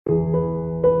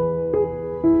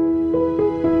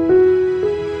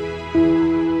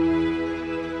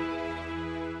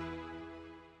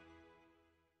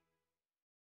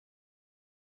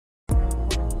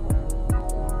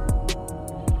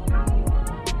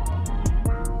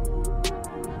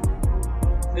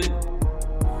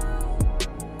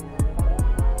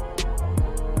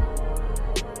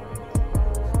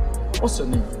What's your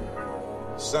name?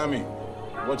 Sammy.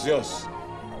 What's yours?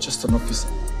 Just an officer.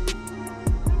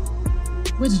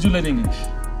 Where did you learn English?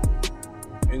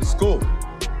 In school.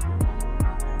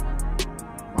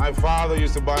 My father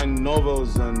used to buy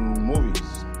novels and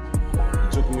movies. He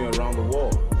took me around the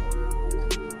world.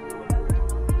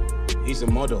 He's a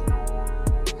model.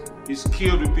 He's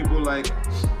skilled with people like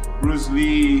Bruce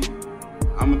Lee,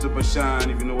 Amata Bashan,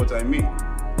 if you know what I mean.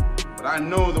 But I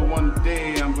know that one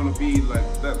day I'm gonna be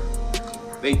like that.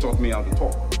 They taught me how to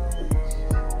talk.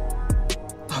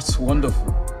 That's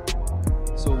wonderful.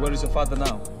 So where is your father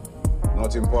now?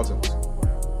 Not important.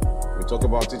 We'll talk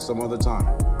about it some other time.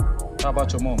 How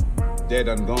about your mom? Dead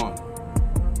and gone.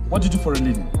 What did you do for a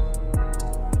living?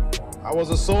 I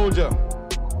was a soldier.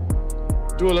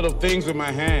 Do a lot of things with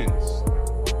my hands.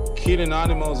 Killing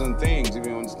animals and things, if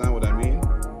you understand what I mean.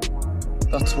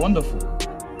 That's wonderful.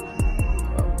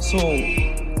 So,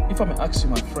 if I may ask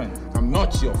you, my friend. I'm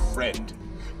not your friend.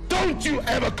 Don't you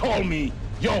ever call me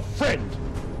your friend.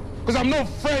 Because I'm no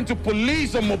friend to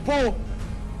police or mopo,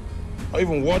 or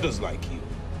even warders like you.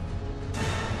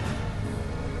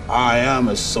 I am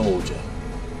a soldier.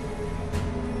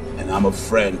 And I'm a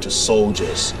friend to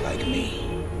soldiers like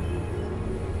me.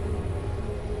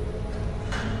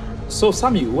 So,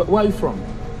 Sammy, where are you from?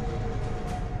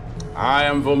 I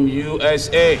am from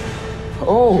USA.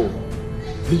 Oh,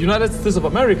 the United States of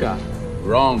America.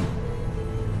 Wrong.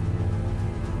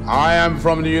 I am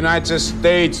from the United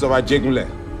States of Ajegunle.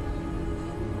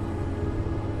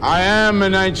 I am a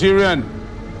Nigerian.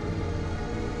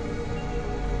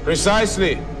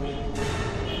 Precisely.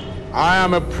 I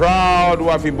am a proud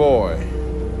Wafi boy.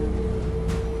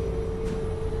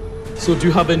 So do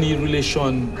you have any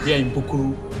relation here in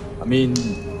Bukuru? I mean,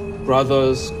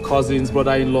 brothers, cousins,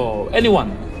 brother-in-law,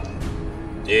 anyone?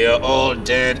 They are all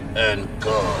dead and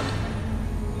gone.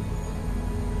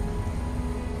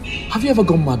 Have you ever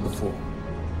gone mad before?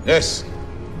 Yes.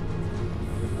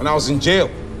 When I was in jail.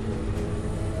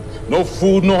 No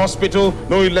food, no hospital,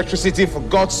 no electricity. For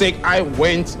God's sake, I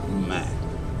went mad.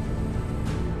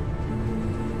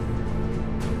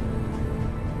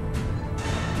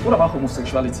 What about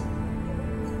homosexuality?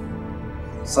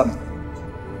 Sammy,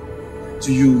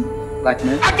 do you like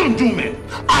men? I don't do men.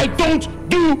 I don't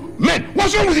do men.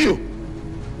 What's wrong with you?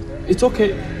 It's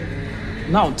okay.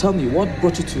 Now tell me, what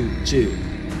brought you to jail?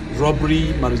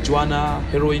 Robbery, marijuana,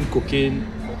 heroin, cocaine,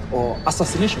 or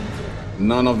assassination?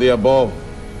 None of the above.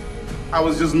 I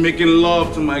was just making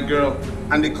love to my girl,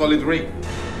 and they call it rape.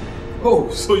 Oh,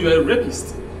 so you're a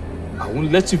rapist? I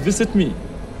won't let you visit me,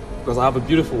 because I have a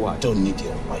beautiful wife. I don't need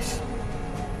your wife.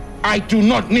 I do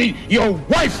not need your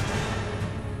wife!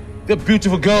 There are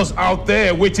beautiful girls out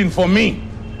there waiting for me.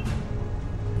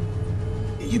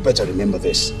 You better remember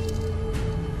this.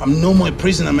 I'm no more a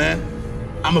prisoner, man.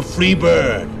 I'm a free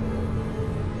bird.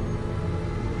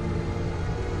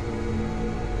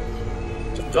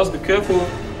 Just be careful.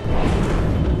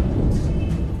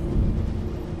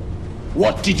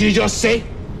 What did you just say?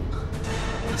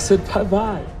 I said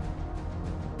bye-bye.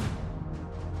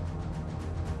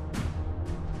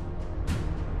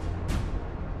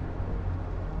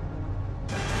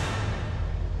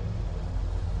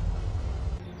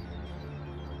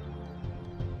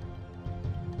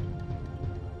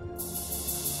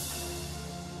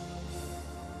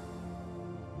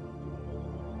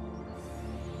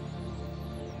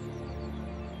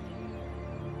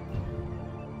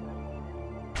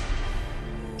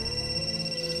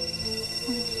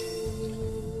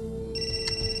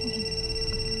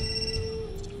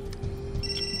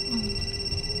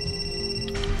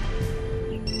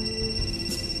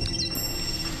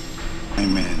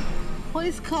 Who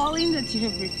is calling that you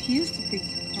have refused to pick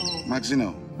the call?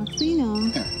 Maxino.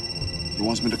 Maxino? Yeah. He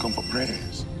wants me to come for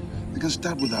prayers. They can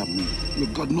start without me.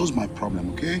 Look, God knows my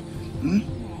problem, okay? Hmm?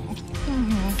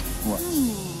 What?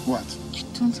 What? You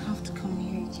don't have to come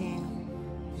here again.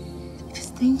 It's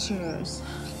dangerous.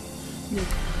 Look,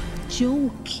 Joe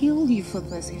will kill you for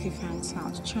this if he finds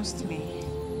out. Trust me.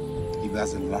 If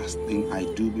that's the last thing I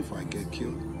do before I get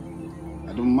killed,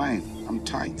 I don't mind. I'm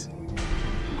tight.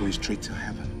 I'm going straight to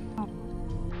heaven.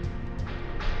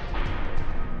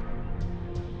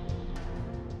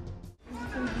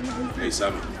 Hey,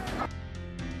 Sammy.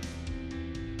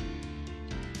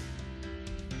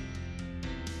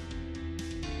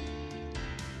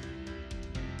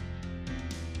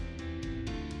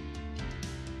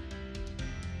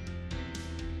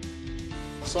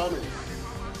 Sammy,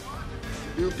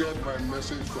 did you get my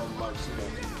message from Maximo?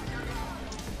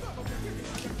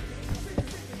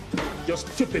 You're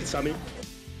stupid, Sammy.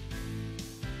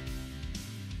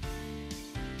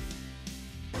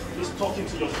 Just talking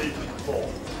to your lady before.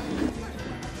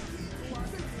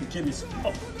 game is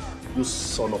up. You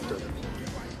son of the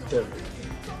devil.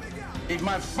 If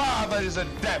my father is a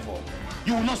devil,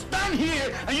 you will not stand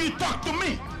here and you talk to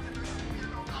me.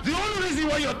 The only reason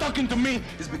why you're talking to me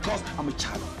is because I'm a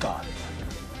child of God.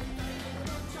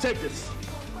 Take this.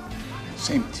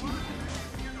 Same to you.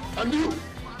 And you?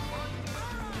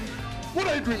 What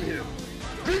are you doing here?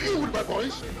 Drinking with my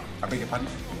boys? I beg your pardon?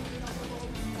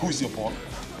 Who is your boy?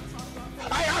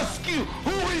 I ask you,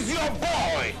 who is your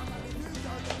boy?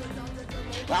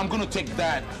 I'm gonna take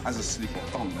that as a slip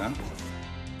of tongue, huh?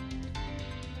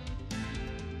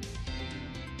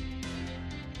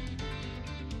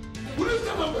 Will you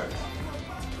stand up there?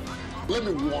 Let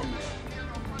me warn you.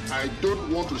 I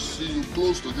don't want to see you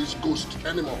close to this ghost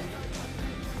anymore.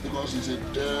 Because he's a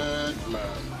dead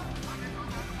man.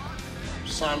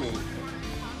 Sammy.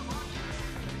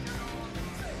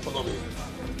 Follow me.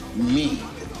 Me?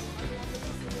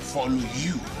 Follow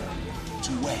you?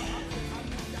 To where?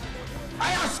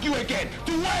 I ask you again,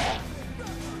 to where?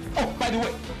 Oh, by the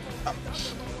way,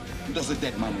 does a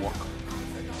dead man walk?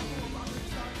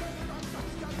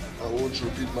 I won't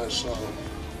repeat myself.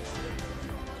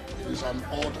 It is an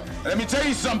order. Let me tell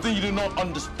you something you do not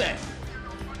understand.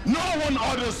 No one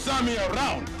orders Sammy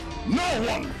around. No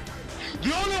one.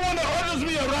 The only one that orders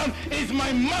me around is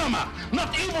my mama,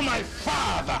 not even my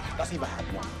father. That's if I had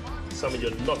one. Sammy,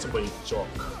 you're not but a joke.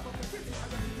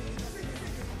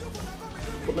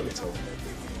 But let me tell you,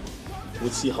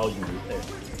 we'll see how you will end.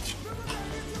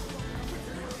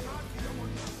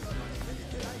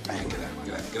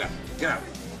 Get out.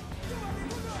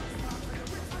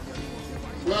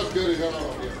 Let's get the hell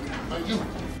out of here. And you.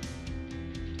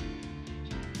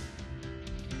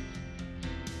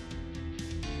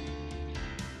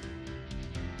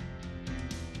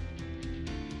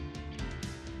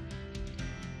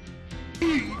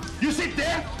 You sit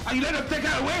there and you let them take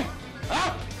her away?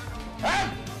 Huh? Huh?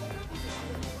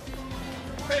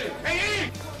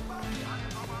 Hey!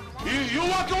 You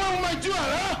walk away with my jewel,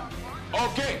 huh?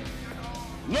 Okay.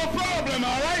 No problem,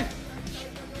 all right?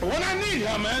 But when I need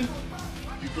her, man,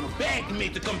 you're gonna beg me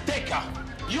to come take her.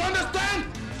 You understand?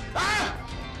 Huh?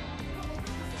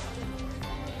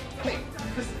 Hey,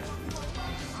 listen.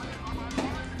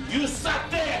 You sat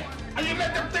there and you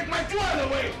let them take my jewel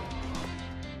away.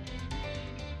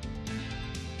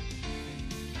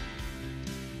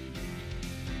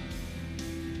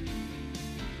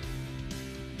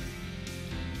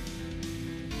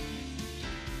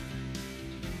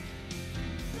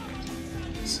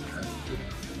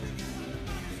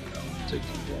 Take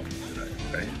you home tonight,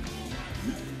 right?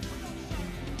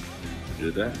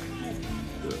 Do that?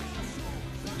 Good.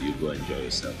 You go enjoy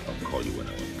yourself. I'll call you when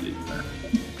I want to leave, man.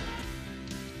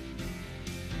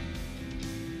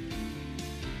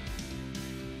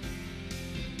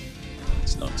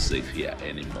 It's not safe here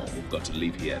anymore. We've got to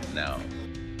leave here now.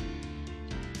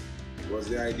 What's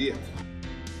the idea?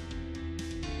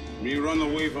 Me run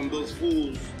away from those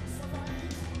fools.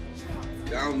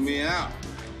 Down me out.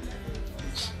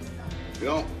 You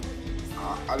know,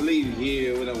 I leave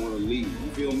here when I want to leave.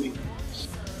 You feel me?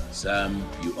 Sam,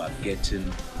 you are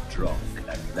getting drunk,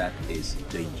 and that is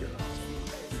dangerous.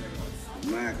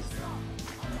 Max,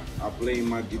 I play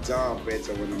my guitar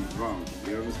better when I'm drunk.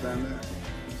 You understand that?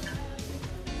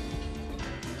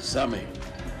 Sammy,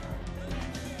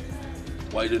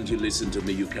 why don't you listen to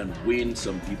me? You can win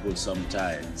some people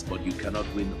sometimes, but you cannot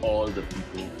win all the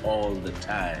people all the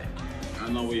time. I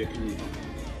know where you're coming from.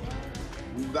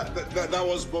 That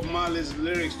was Bob Marley's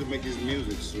lyrics to make his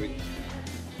music sweet.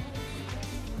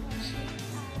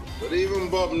 But even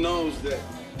Bob knows that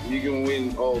you can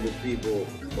win all the people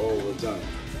all the time.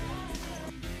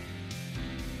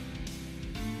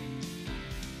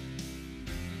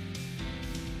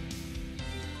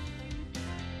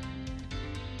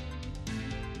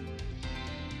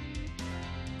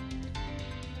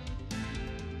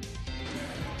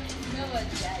 You know what,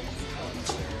 guys?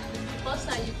 First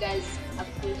time you guys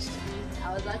approached me,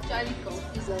 I was actually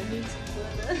confused on who to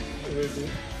follow. Really?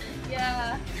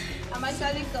 Yeah, I'm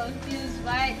actually confused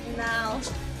right now.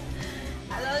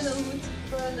 I don't know who to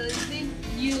follow. Is it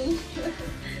you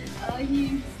or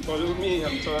him? Follow me,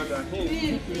 I'm tired of him.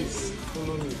 Him. Please,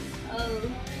 follow me.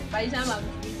 Oh, by the time I'm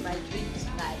with my drink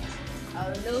tonight,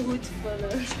 I'll know who to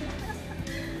follow.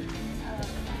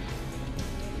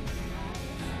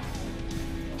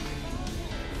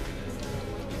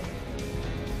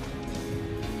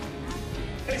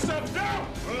 Hey, stop down!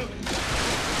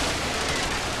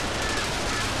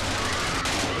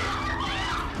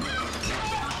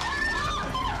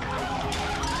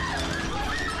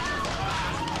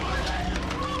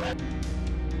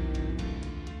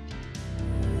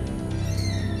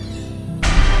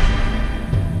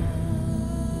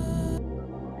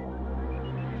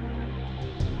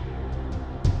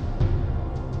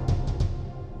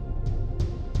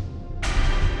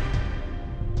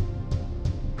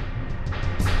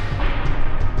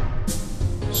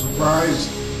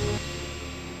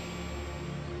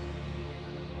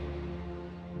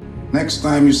 next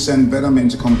time you send better men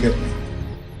to come get me.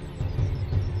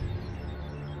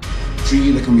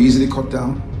 Tree that can be easily cut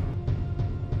down.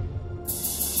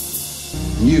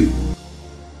 You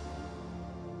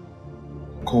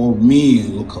called me a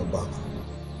local baba.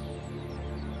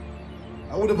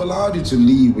 I would have allowed you to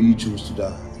leave, but you chose to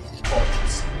die.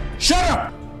 Shut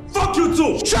up! Fuck you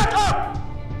too! Shut up!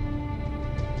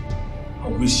 I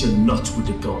wish you're not with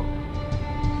the gun.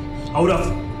 I would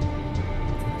have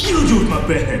killed you with my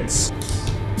bare hands.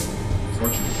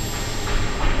 Fortunately,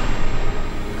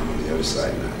 I'm on the other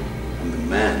side now. I'm the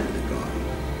man with the gun.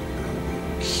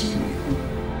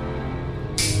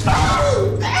 And I'm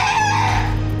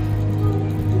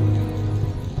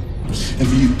going to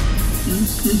kill you. And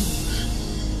for you.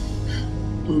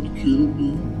 Don't kill me,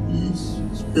 please.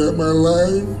 Spare my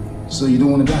life. So you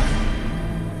don't want to die?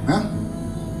 Huh?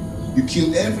 You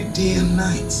kill every day and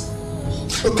night.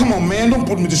 Oh, come on, man. Don't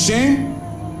put me to shame.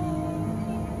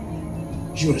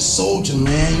 You're a soldier,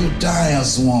 man. You die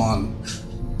as one.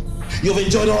 You've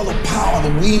enjoyed all the power, the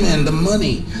women, the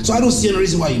money. So I don't see any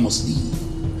reason why you must leave.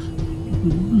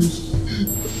 Please.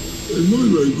 I know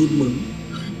you're a good man.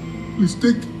 Please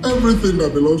take everything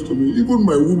that belongs to me, even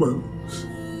my woman.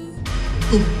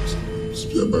 Oh,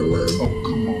 spare my life. Oh,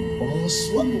 come on, boss.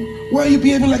 Why are you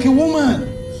behaving like a woman?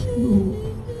 No,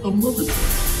 I'm not the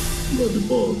boss. You're the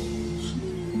boss.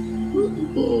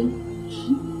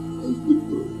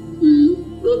 Please,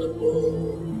 you're the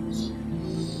boss.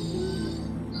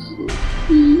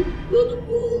 Please, you're the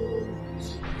boss.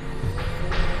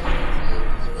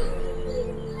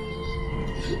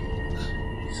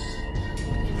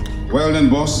 Well then,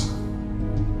 boss.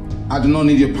 I do not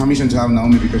need your permission to have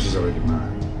Naomi because she's already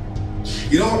married.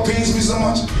 You know what pains me so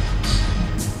much?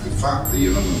 The fact that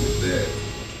you're not going to be dead.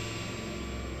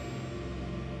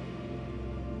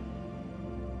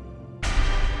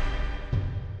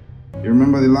 You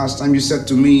remember the last time you said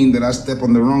to me that I stepped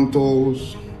on the wrong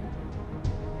toes?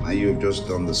 Now you have just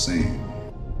done the same.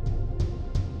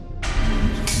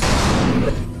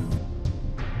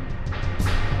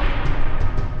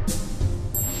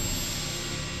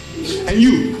 And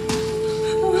you!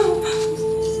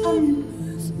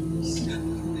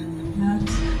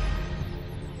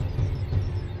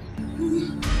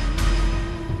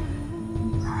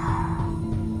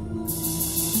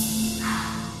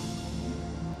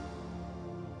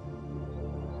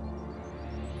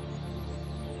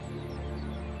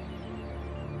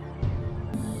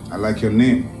 I like your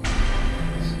name.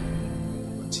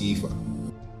 Tifa.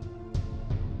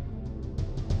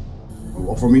 You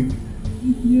work for me?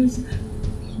 Yes.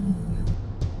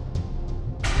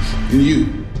 And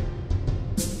you?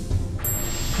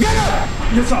 Get up!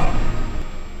 Yes, sir.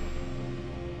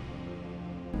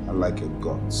 I like your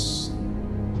guts.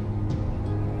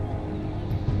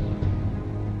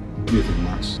 What do you think,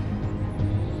 Max?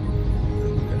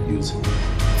 Beautiful.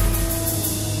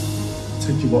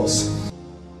 Thank you, boss.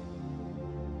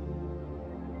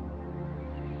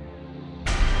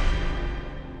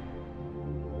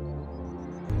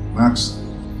 Max,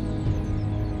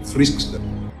 frisk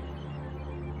them.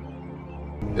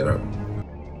 Get up.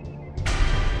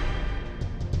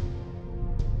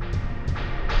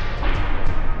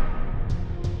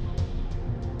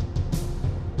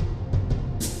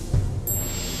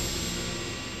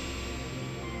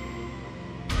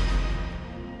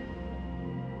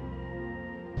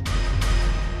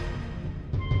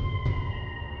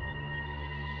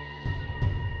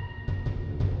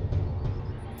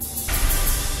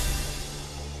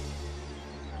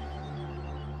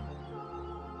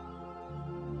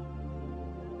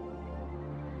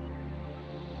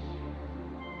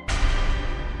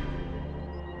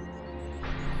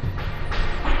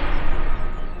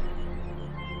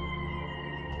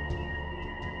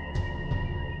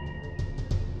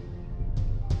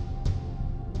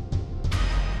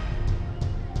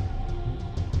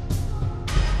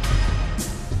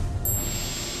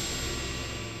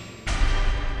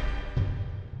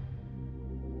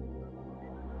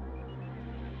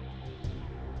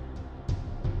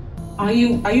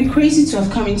 Are you crazy to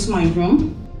have come into my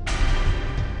room?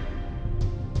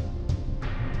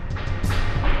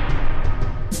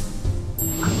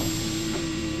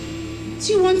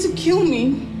 Do you want to kill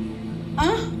me?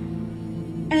 Huh?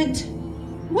 And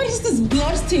what is this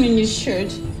blood stain on your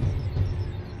shirt?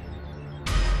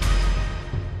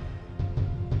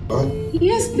 Blood?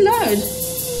 Yes, blood.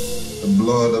 The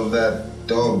blood of that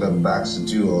dog that backs at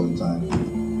you all the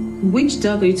time. Which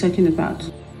dog are you talking about?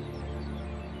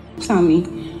 Tell me,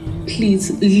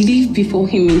 please leave before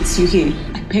he meets you here.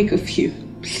 I beg of you,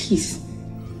 please.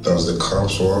 Does the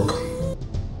cops work?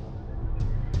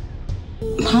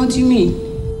 How do you mean?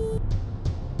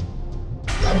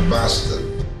 That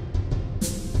bastard.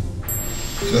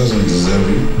 He doesn't deserve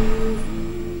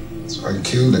you. So I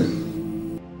killed him.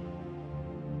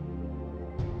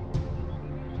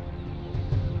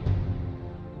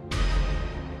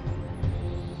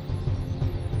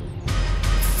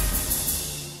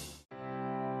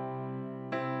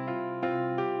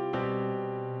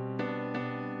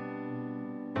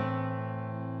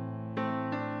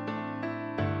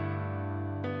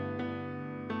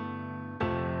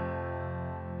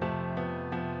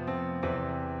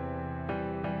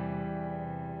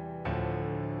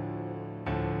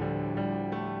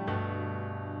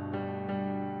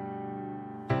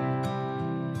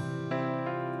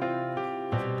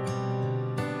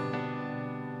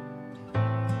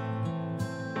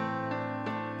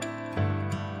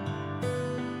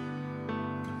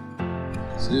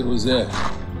 See who's there?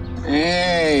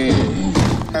 Hey!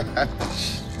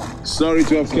 Sorry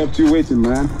to have kept you waiting,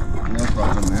 man. No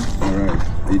problem, man. All right.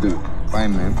 How you doing?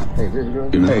 Fine, man. Hey,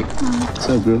 Hey. What's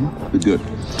up, bro? We're good.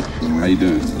 How you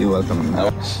doing? You're welcome,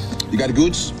 man. You got the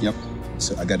goods? Yep.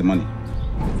 So I got the money.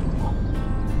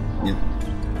 Yep.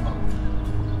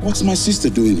 What's my sister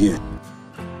doing here?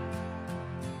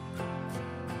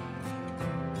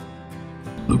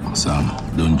 Look,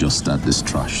 Sam, don't just start this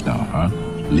trash now, huh?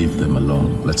 Leave them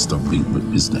alone. Let's talk big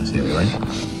business here, right?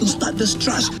 Don't start this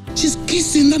trash. She's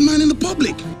kissing that man in the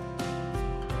public.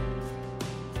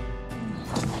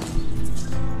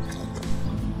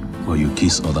 Well, you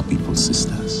kiss other people's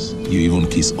sisters. You even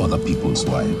kiss other people's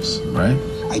wives, right?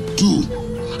 I do.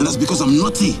 And that's because I'm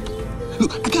naughty.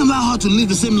 Look, I can't allow her to live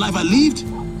the same life I lived.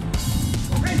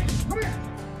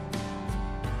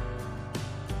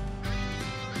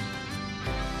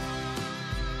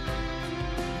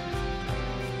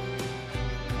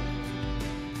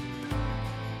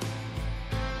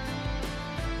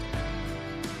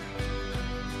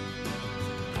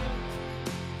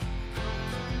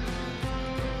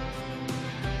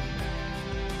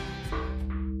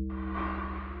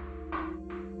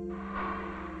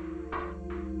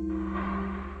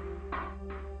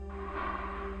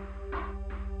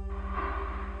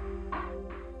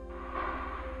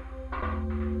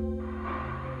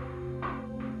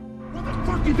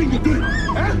 What do you think you're doing?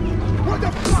 Eh? What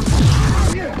the fuck?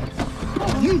 Yeah.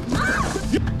 You.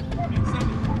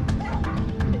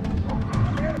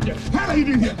 What are you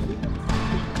doing here?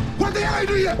 What the hell are you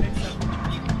doing here?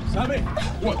 Sammy.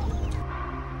 What?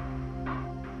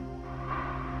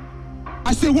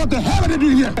 I say, what the hell are they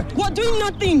doing here? We're doing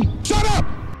nothing. Shut up!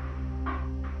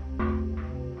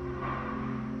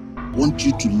 I want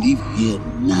you to leave here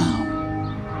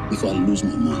now before I lose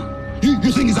my mind.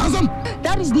 You think it's handsome?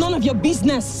 That is none of your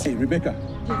business. Hey, Rebecca.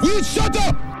 Will you shut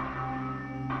up?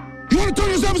 You want to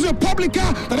turn yourself into a public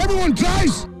car that everyone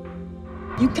drives?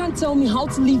 You can't tell me how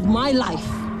to live my life.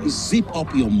 Zip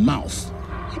up your mouth.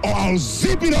 Or I'll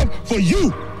zip it up for you.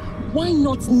 Why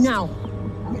not now?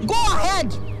 Go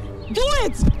ahead. Do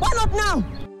it. Why not now?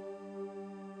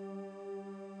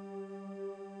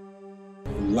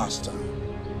 Last time.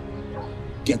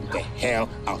 Get the hell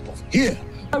out of here.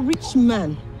 A rich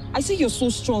man. I see you're so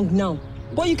strong now.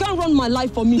 But you can't run my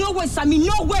life for me. No way, Sammy,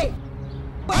 no way!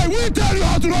 I will tell you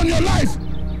how to run your life!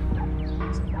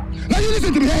 Now you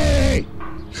listen to me, hey!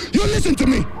 You listen to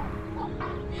me!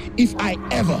 If I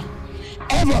ever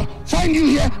find you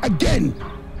here again,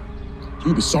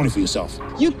 you'll be sorry for yourself.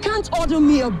 You can't order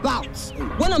me about.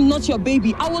 When I'm not your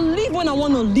baby, I will leave when I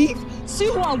want to leave, see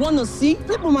who I want to see,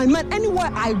 sleep with my man anywhere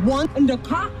I want, in the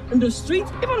car, in the street,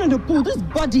 even in the pool. This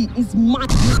body is mad.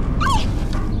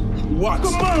 What?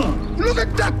 Come on! Look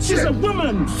at that She's shit! a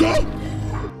woman! So?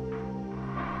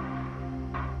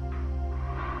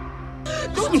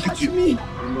 Don't touch me!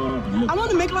 I want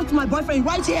to make love to my boyfriend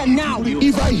right here and now.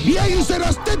 If I hear you say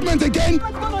that statement again,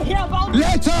 I'm going to hear about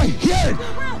let her hear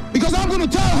it! Because I'm going to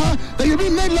tell her that you're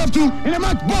being made love to in a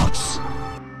matchbox!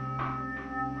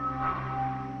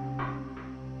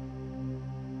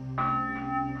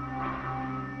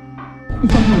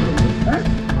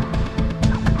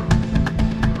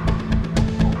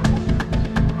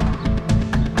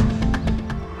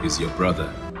 He's your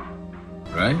brother,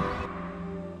 right?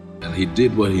 And he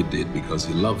did what he did because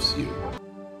he loves you.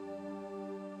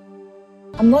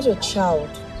 I'm not your child.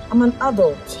 I'm an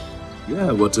adult.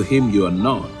 Yeah, but to him you are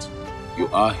not. You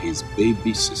are his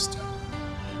baby sister.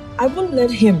 I won't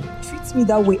let him treat me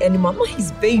that way anymore. I'm not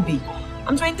his baby.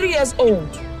 I'm 23 years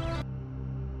old.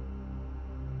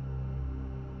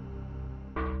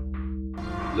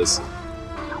 Listen,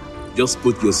 just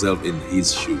put yourself in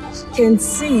his shoes. Can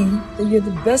see that you're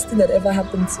the best thing that ever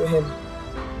happened to him.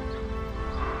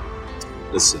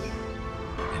 Listen,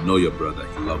 I know your brother,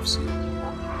 he loves you.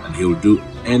 And And he'll do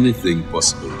anything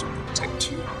possible to protect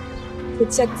you.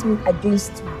 Protect me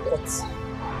against what?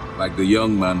 Like the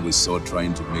young man we saw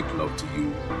trying to make love to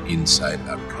you inside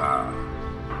a car.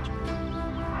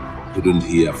 Couldn't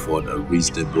he afford a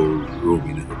reasonable room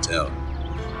in a hotel?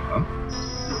 Huh?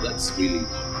 No, that's really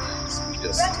not nice. We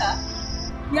just... Rebecca?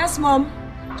 Yes, Mom.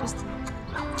 Just...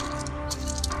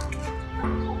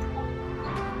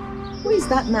 Who is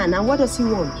that man and what does he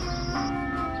want?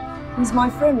 He's my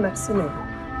friend, Maxine.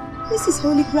 This is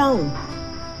holy ground.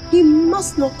 He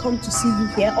must not come to see you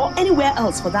here or anywhere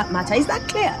else for that matter. Is that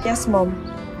clear? Yes, Mom.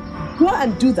 Go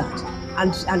and do that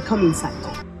and come inside.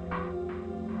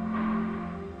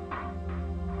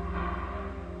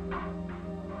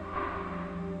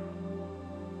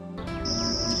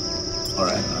 All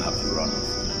right, I'll have to run.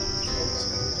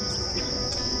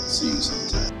 See you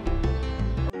sometime.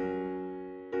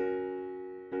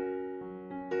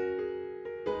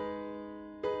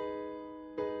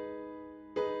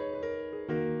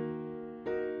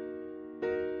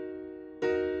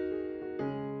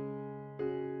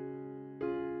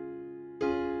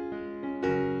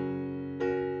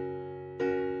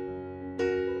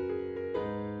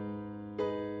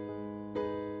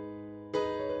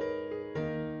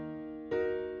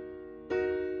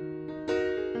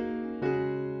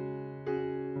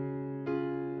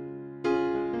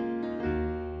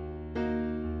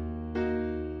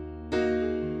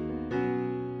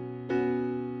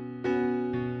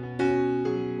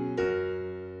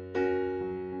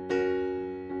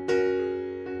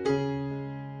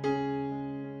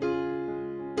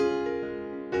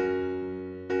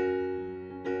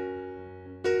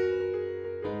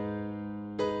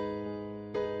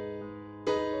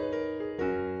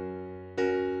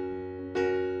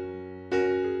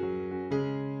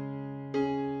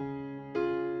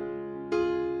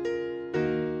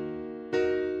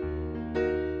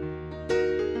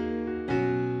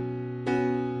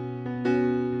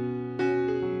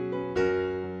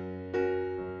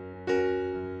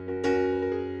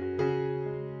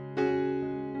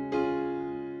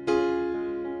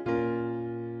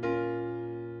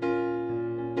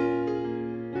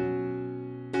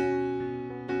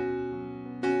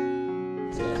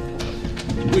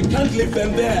 We can't leave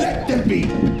them there. Let them be.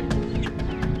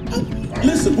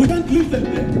 Listen, we can't leave them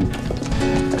there.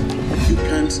 You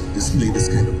can't display this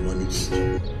kind of money.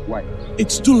 Why?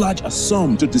 It's too large a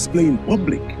sum to display in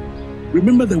public.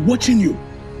 Remember, they're watching you.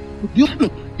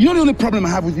 Look, you know the only problem I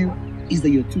have with you is that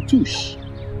you're too touche.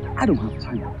 I don't have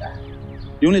time for that.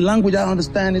 The only language I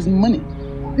understand is money.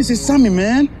 This is Sammy,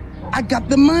 man. I got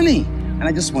the money, and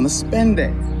I just want to spend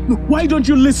it. Look, why don't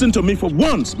you listen to me for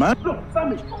once, man? Look,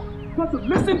 Sammy, you have to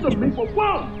listen to me for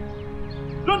once.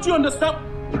 Don't you understand?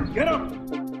 Get up.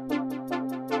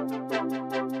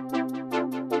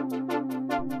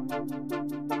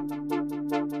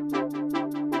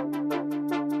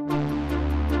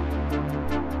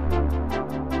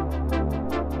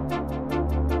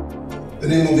 The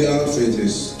name of the outfit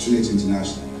is Trinity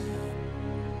International.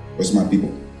 What's my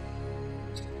people?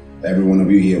 Every one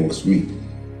of you here works for me.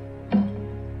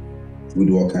 We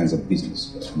do all kinds of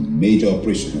business, from major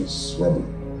operations, robbery.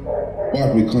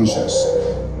 But we're conscious.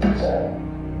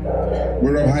 We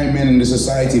rob high men in the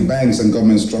society, banks, and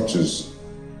government structures.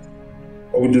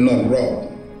 But we do not rob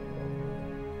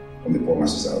from the poor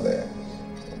masses out there.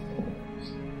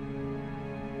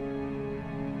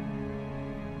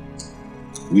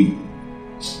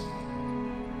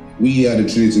 We are the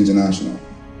Trinity International.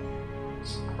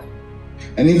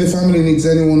 And if the family needs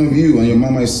any one of you and your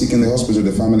mama is sick in the hospital,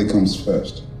 the family comes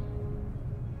first.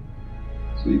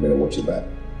 So you better watch your back.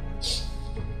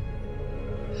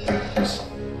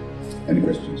 Any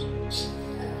questions?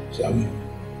 Sammy,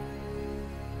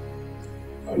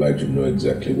 I'd like to know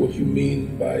exactly what you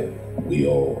mean by we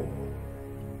all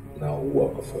now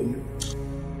work for you.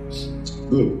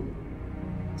 Good.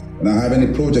 When I have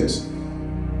any projects,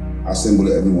 I'll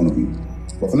assemble every one of you.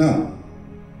 But for now,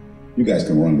 you guys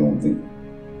can run your own thing.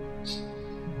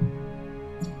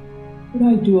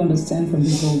 What I do understand from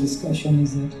this whole discussion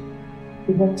is that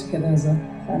we work together as a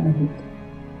family.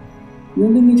 We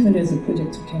only meet when there's a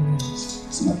project to carry out.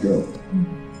 It's my girl.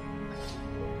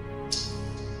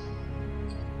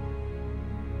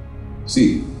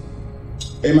 See.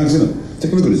 Hey, Maxine,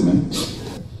 take a look at this, man.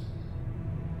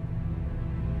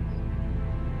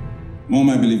 Mom,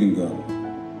 I believe in God.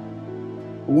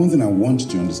 But one thing I want you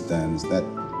to understand is that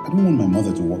I don't want my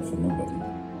mother to work for nobody.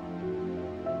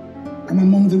 I'm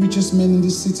among the richest men in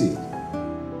this city.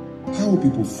 How will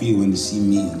people feel when they see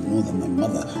me and know that my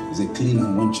mother is a cleaner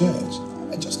in one church?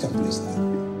 I just can't place that.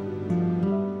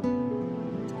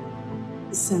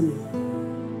 Sammy,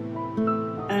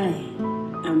 I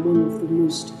am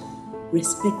most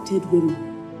respected women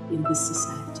in this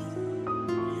society.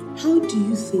 How do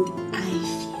you think I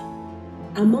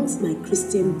feel amongst my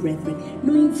Christian brethren,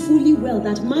 knowing fully well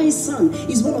that my son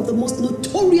is one of the most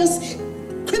notorious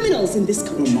criminals in this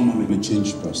country? Oh, Mama, I'm a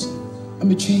changed person.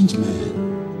 I'm a changed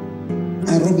man.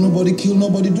 I rob nobody, kill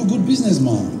nobody, do good business,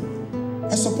 Mom.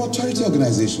 I support charity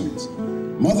organizations,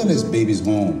 motherless babies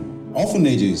home,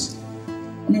 orphanages.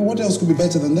 I mean, what else could be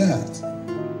better than that?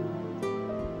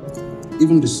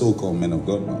 Even the so-called men of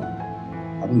God, Mom,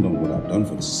 haven't done what I've done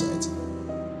for the society.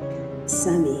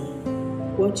 Sammy,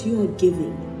 what you are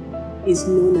giving is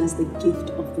known as the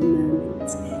gift of the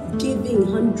mermaids. Giving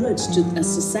hundreds to a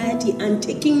society and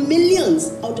taking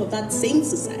millions out of that same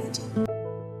society.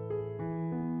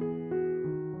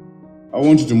 I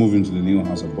want you to move into the new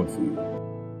house I bought for you.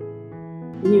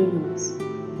 New house?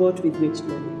 Bought with which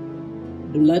money?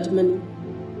 Blood money?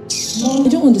 Mom, I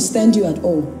don't understand you at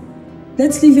all.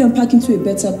 Let's leave here and pack into a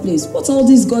better place. What's all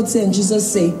this God say and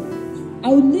Jesus say? I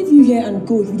will leave you here and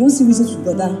go if you don't see reason to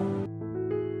bother.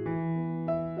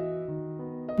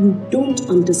 You don't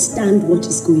understand what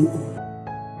is going on.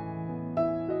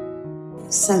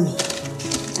 Sammy,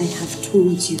 I have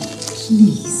told you,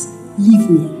 please leave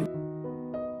me alone.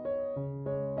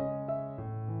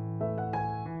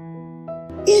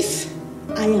 If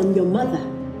I am your mother,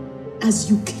 as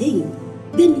you claim,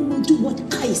 then you will do what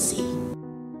I say.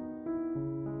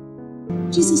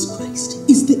 Jesus Christ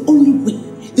is the only way,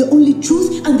 the only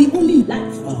truth, and the only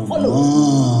life to follow.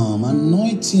 Mom,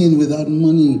 anointing without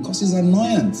money causes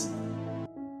annoyance.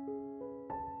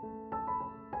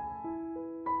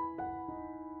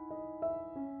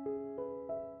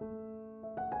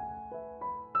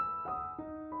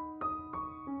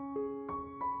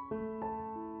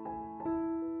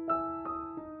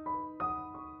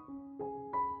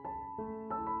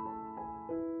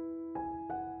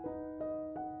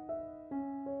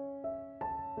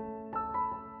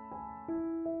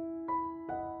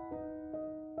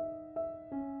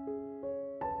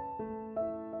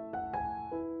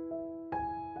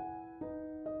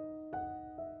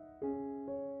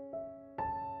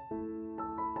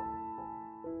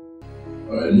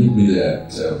 Leave me there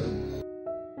at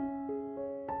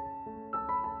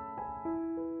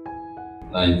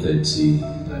 9:30,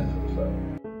 9:45.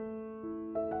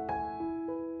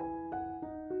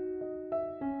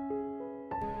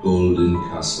 Golden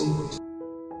Castle Hotel.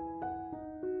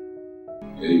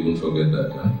 You won't forget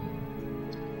that, huh?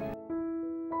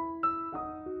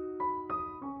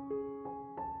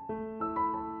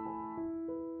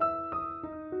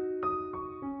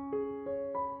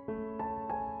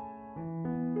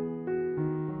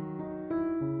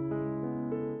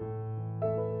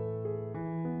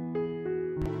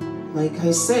 Like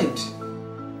I said,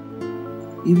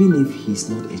 even if he's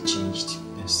not a changed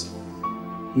person,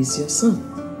 he's your son.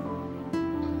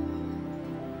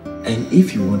 And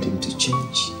if you want him to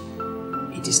change,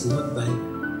 it is not by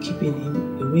keeping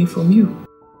him away from you.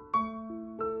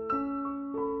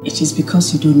 It is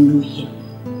because you don't know him.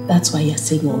 That's why you're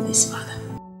saying all this, Father.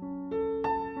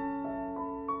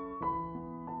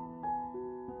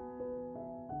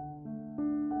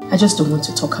 I just don't want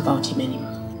to talk about him anymore.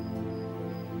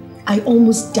 I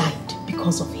almost died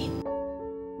because of him.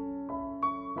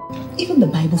 Even the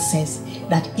Bible says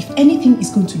that if anything is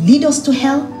going to lead us to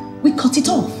hell, we cut it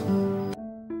off.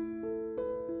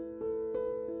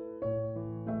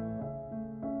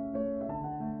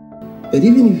 But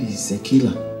even if he's a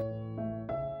killer,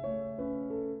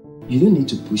 you don't need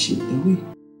to push him away.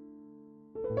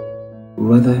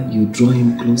 Rather, you draw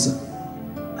him closer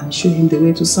and show him the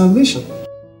way to salvation.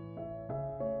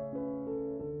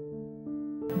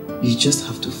 You just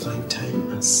have to find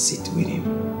time and sit with him.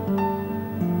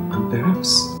 And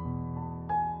perhaps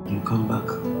you come back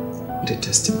with a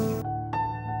testimony.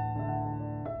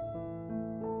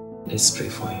 Let's pray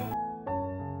for him.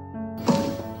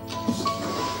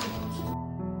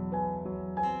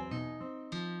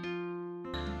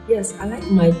 Yes, I like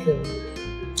Michael.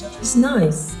 He's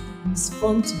nice. He's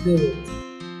fun to be with.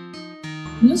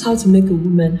 He knows how to make a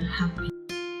woman happy.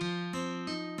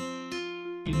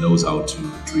 He knows how to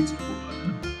treat a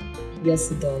woman. Yes,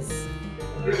 he does.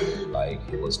 Like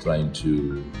he was trying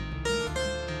to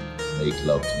make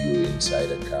love to you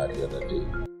inside a car the other day.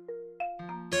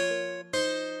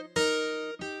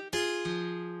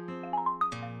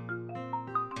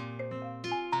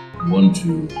 You want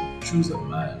to choose a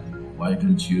man, why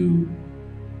don't you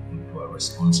look for a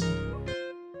responsible one?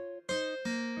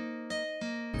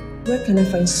 Where can I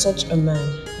find such a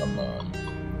man? Come on,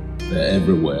 they're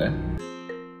everywhere.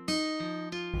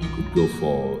 You could go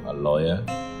for a lawyer,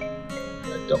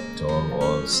 a doctor,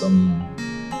 or some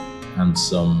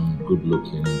handsome,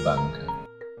 good-looking banker.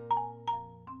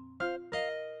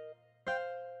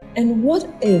 And what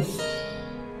if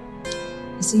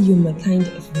I say you're my kind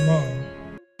of man?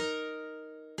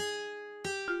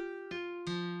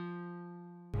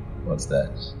 What's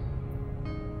that?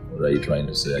 What are you trying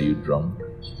to say? Are you drunk?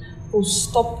 Oh,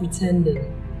 stop pretending.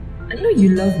 I know you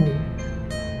love me.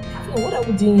 I don't know what are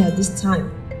we doing at this time?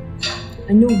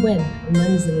 I know when a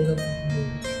man is in love with me.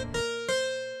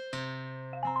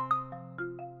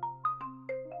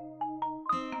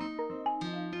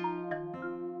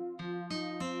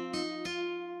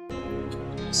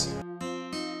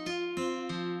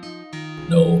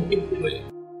 No way.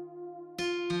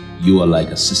 You are like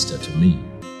a sister to me.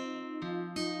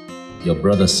 Your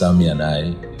brother Sammy and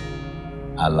I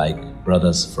are like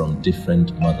brothers from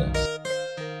different mothers.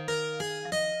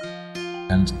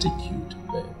 Can't take you to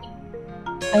bed.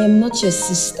 I am not your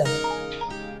sister.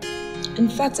 In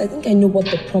fact, I think I know what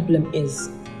the problem is.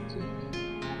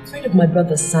 I'm afraid of my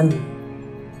brother Sammy.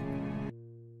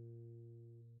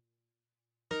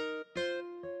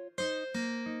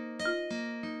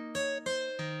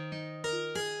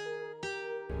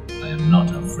 I am not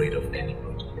afraid of anybody.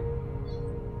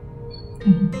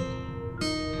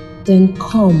 Then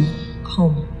come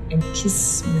and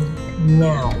kiss me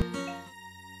now.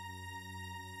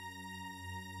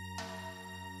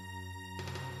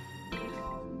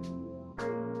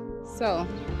 So,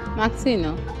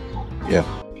 Maxino. Yeah.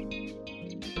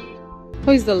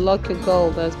 Who is the lucky girl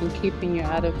that's been keeping you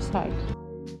out of sight?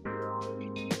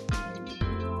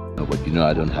 No, but you know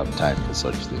I don't have time for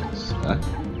such things. Huh?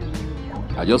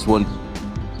 I just want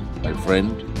my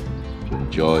friend to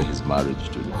enjoy his marriage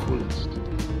to the fullest.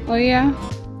 Oh yeah?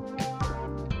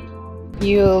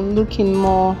 You're looking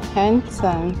more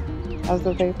handsome as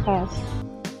the day passed.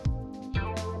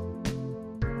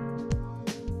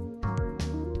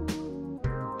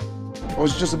 I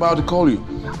was just about to call you.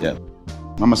 Yeah.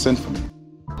 Mama sent for me.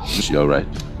 Is she alright?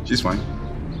 She's fine.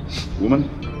 Woman?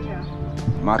 Yeah.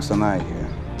 Max and I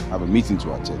have a meeting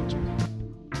to attend to.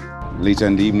 Later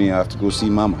in the evening, I have to go see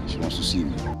Mama. She wants to see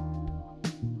me.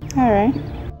 Alright.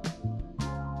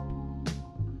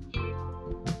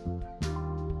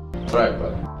 Alright,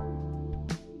 bud.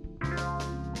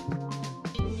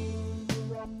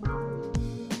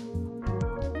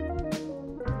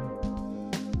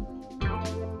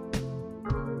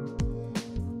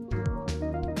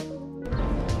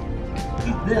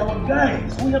 They are our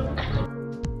guys. We have...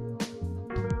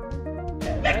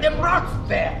 Let them rot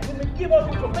there. They may give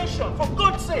us information. For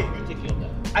God's sake. You take care of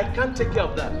that. I can't take care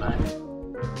of that, man.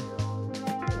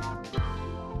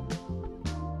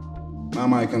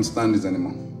 Mama, I can't stand this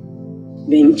anymore.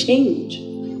 Then change.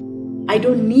 I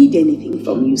don't need anything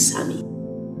from you, Sammy.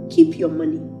 Keep your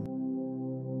money.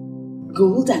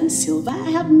 Gold and silver, I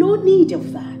have no need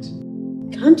of that.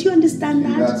 Can't you understand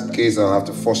that? If that's the case, I'll have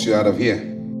to force you out of here.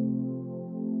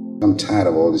 I'm tired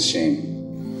of all this shame.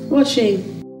 What shame?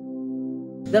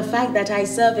 The fact that I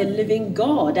serve a living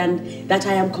God and that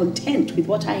I am content with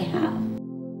what I have.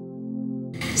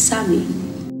 Sammy,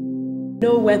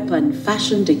 no weapon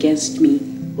fashioned against me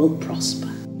will prosper.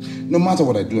 No matter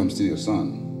what I do, I'm still your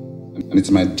son. And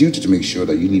it's my duty to make sure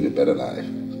that you live a better life.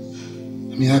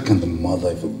 I mean, how can the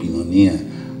mother of a billionaire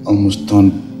almost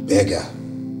turn beggar,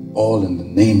 all in the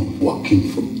name of working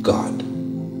for God?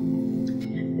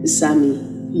 Sammy,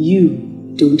 you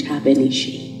don't have any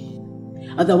shame.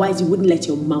 Otherwise, you wouldn't let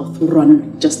your mouth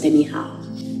run just anyhow.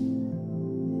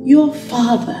 Your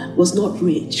father was not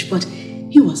rich, but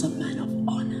he was a man of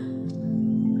honor.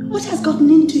 What has gotten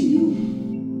into you?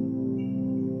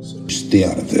 So stay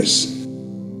out of this.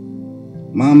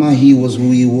 Mama, he was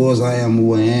who he was, I am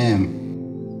who I am.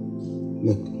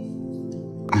 Look,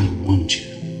 I want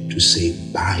you to say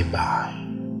bye-bye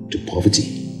to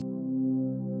poverty.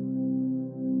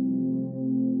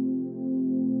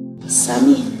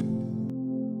 Sammy,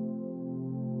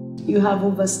 you have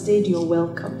overstayed your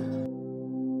welcome.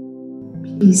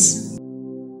 Please,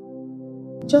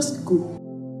 just go.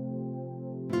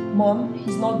 Mom,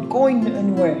 he's not going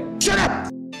anywhere. Shut up!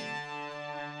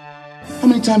 How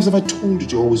many times have I told you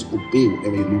to always obey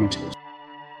whatever your mama tells you?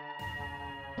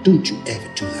 Don't you ever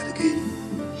do that again.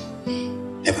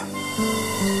 Ever.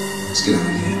 Let's get out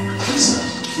of here.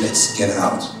 Let's get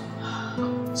out.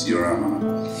 See you around, Mama.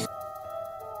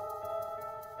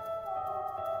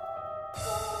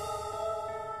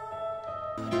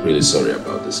 Really sorry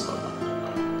about this, Mama.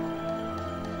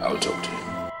 I'll talk to you.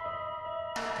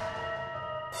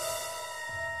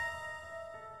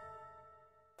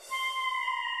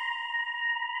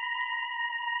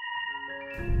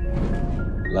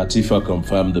 Latifa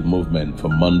confirmed the movement for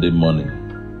Monday morning,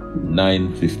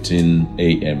 9:15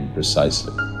 a.m.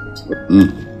 precisely.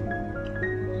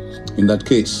 In that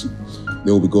case,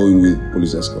 they will be going with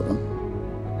police escort, huh?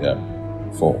 Yeah,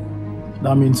 4.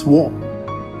 That means war.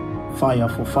 Fire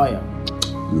for fire.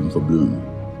 Bloom for bloom.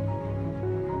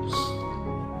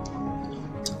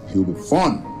 It'll be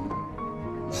fun.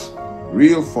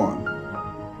 Real fun.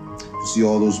 To see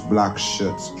all those black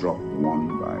shirts drop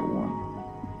one by one.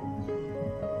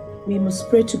 We must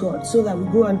pray to God so that we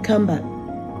go and come back.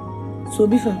 So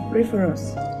Bifa, pray for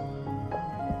us.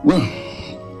 Well,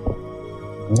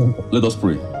 let us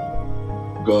pray.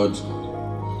 God,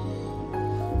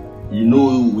 you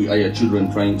know we are your children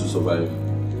trying to survive.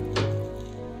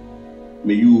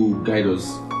 May you guide us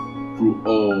through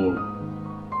all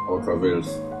our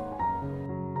travels.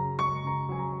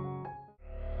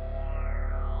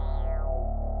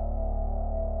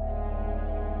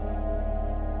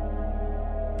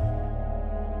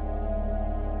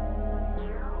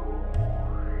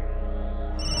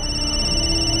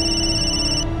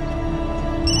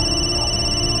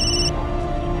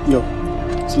 Yo,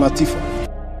 it's Latifa.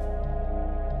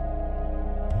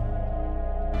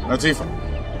 Latifa.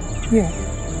 Yeah.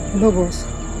 Hello, boss.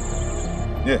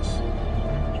 Yes.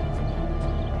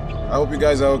 I hope you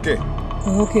guys are okay.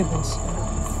 I'm okay, boss.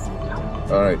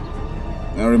 All right.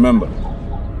 Now remember,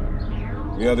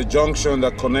 we are the junction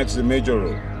that connects the major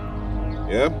road.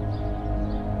 Yeah?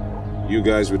 You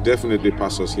guys will definitely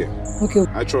pass us here. Okay.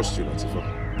 I trust you, Latifa.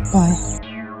 Bye.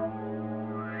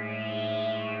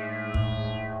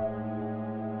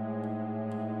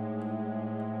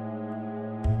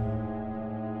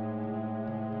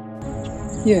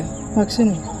 Yeah,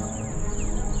 Maxine.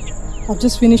 I've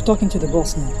just finished talking to the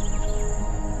boss now.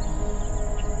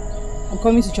 I'm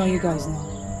coming to join you guys now.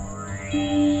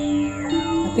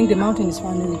 I think the mountain is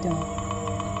finally down.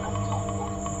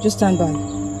 Just stand by.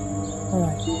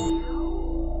 Alright.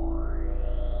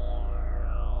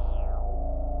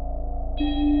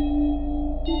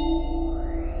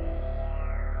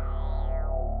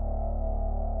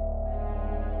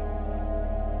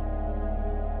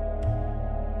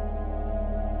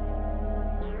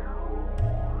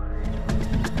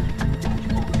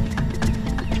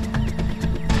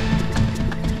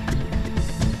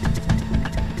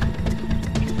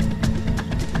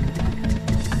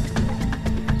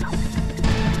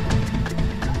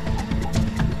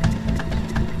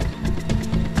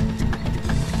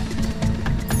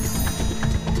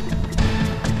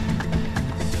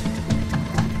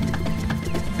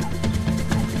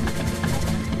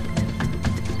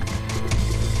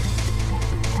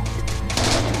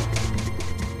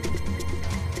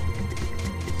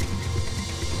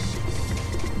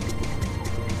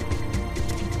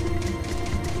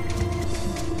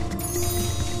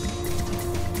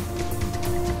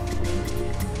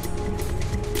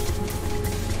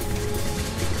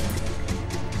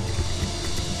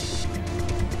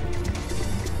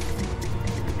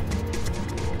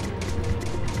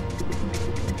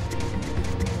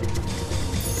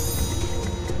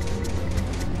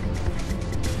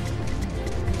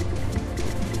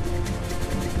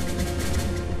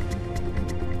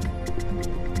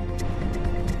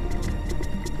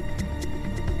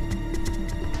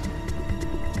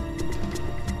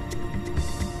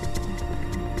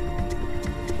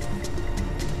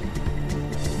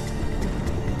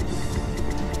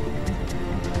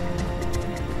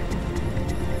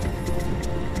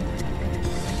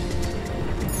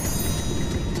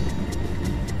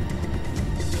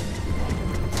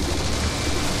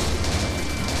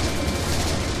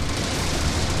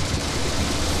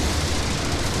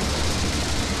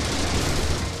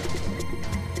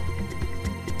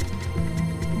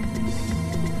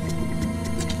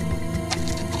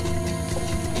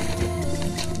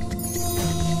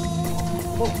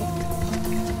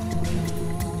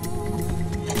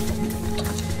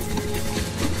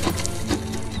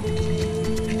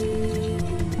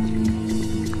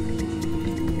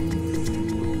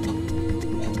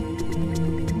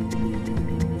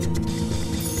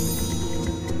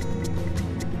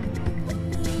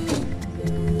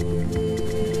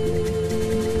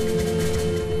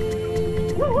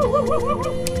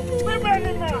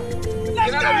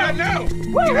 Get out of here now!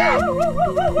 Get out!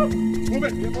 Move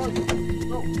it!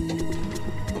 Go.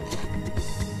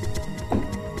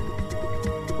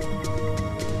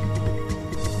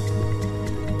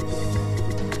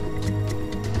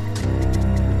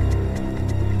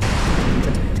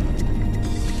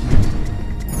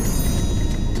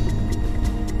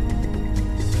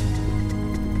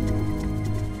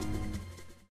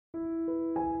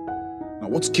 Now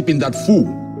what's keeping that fool?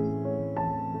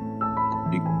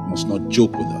 He must not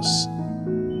joke with us.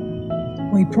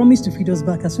 Well, he promised to feed us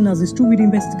back as soon as he's through with the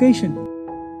investigation.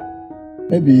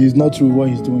 Maybe it's not true what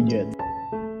he's doing yet.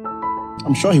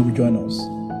 I'm sure he will join us.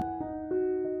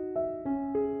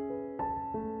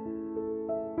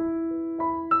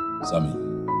 Sammy,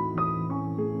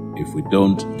 if we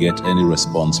don't get any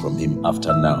response from him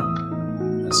after now,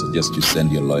 I suggest you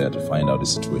send your lawyer to find out the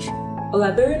situation. A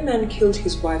Liberian man killed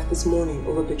his wife this morning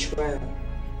over betrayal.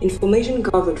 Information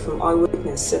gathered from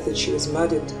eyewitness said that she was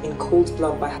murdered in cold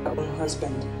blood by her own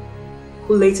husband,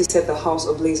 who later set the house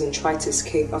ablaze and tried to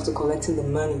escape after collecting the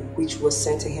money which was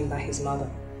sent to him by his mother.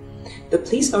 The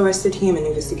police arrested him and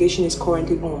investigation is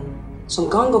currently on. Some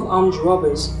gang of armed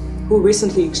robbers who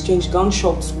recently exchanged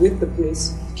gunshots with the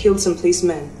police killed some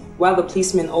policemen, while the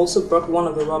policemen also brought one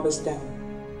of the robbers down.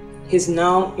 He is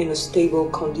now in a stable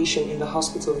condition in the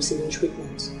hospital receiving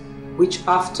treatment, which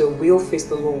after will face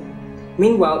the law.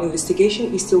 Meanwhile,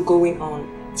 investigation is still going on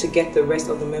to get the rest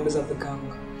of the members of the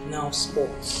gang. Now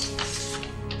sports.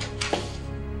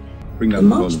 Bring The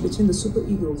match between the Super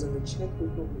Eagles and the Czech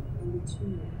Republic ended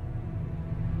 2-0.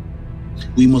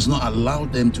 We must not allow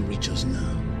them to reach us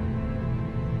now.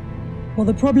 Well,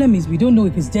 the problem is we don't know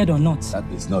if he's dead or not. That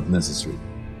is not necessary.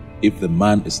 If the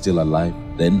man is still alive,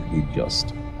 then he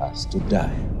just has to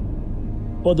die.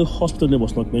 But the hospital name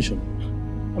was not mentioned.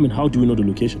 I mean, how do we know the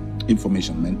location?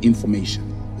 Information, man, information.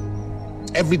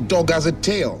 Every dog has a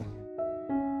tail.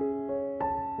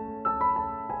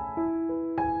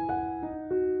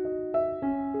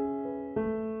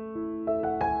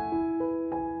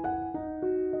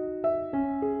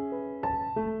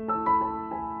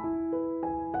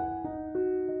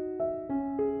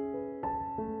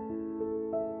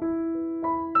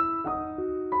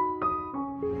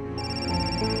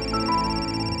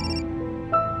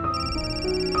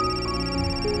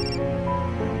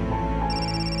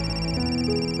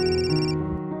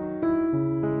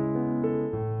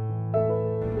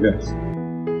 Yes.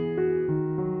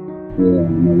 Yeah,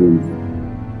 I'm on my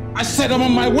way. I said I'm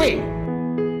on my way.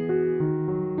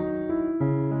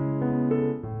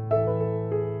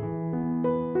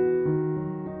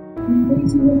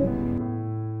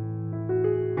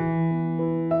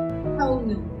 Hell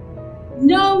no.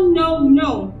 No, no,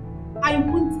 no. I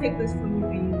won't take this from you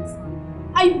any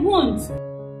time. I won't.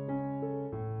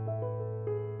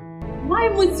 Why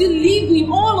would you leave me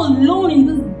all alone in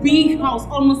this big house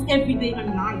almost every day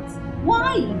and night?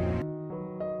 Why?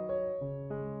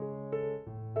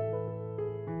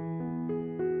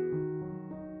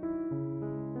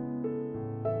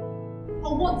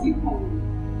 Or what do you call me?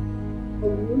 A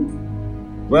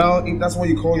wood? Well, if that's what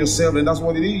you call yourself, then that's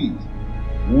what it is.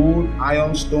 Wood,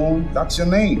 iron, stone, that's your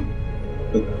name.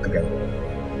 Look, I got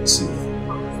it. See.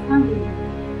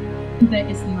 There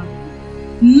is nothing.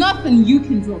 Nothing you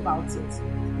can do about it.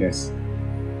 Yes.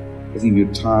 I think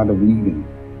you're tired of leaving.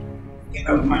 Get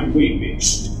out of my way,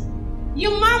 bitch.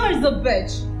 Your mama is a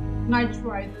bitch. And I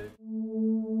tried it.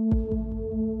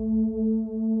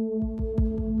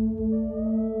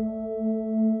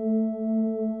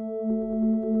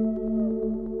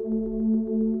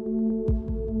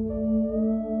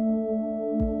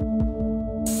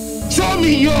 Show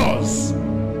me yours,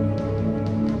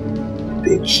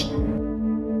 bitch.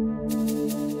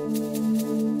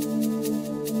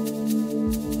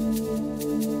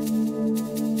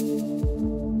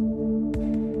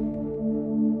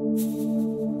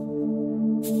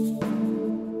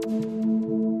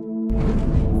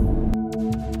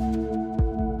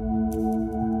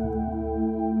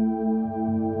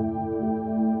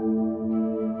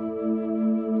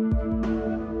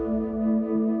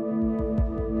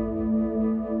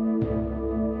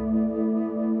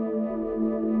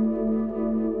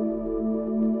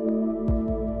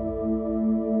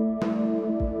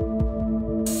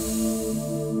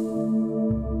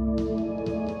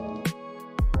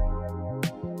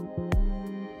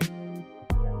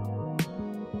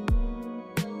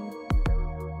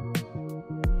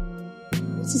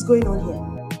 What is going on here?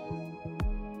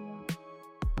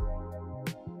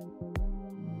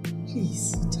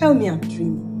 Please, tell me I'm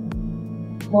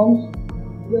dreaming. Mom,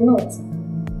 you're not.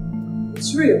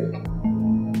 It's real.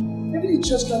 Maybe the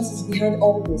church council is behind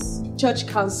all this. Church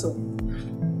council?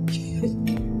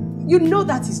 You know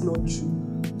that is not true.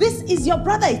 This is your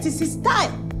brother, it is his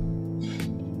style.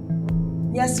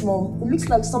 Yes, Mom, it looks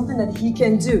like something that he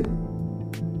can do.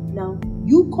 Now,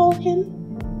 you call him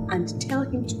and tell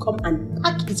him to come and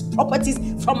pack his properties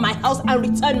from my house and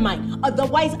return mine.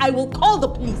 Otherwise, I will call the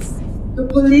police. The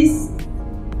police?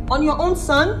 On your own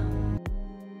son?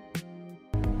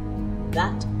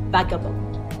 That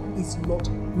vagabond is not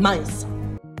my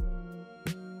son.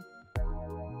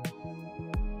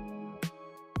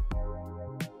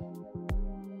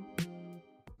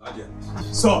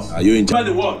 So, are you in charge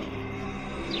of what?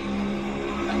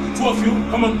 two of you,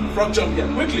 come on, front jump here,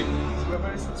 quickly.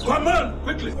 Come on,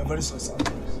 quickly. We're very sorry, sir.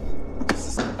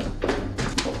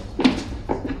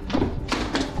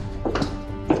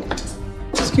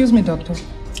 Excuse me, doctor.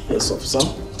 Yes, officer.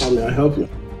 How may I help you?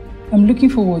 I'm looking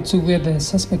forward to where the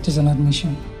suspect is on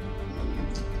admission.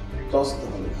 Just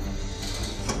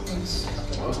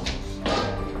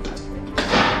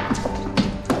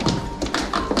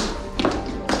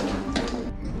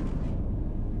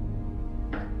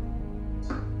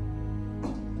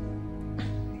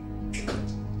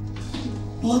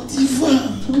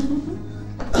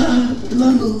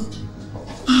Lando.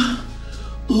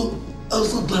 Oh, I'm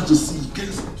so glad to see you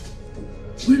guys.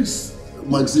 Where is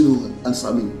Maxino and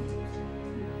Sammy?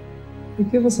 He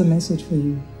gave us a message for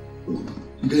you.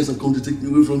 You guys have come to take me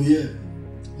away from here.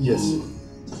 Yes,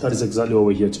 that is exactly what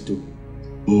we're here to do.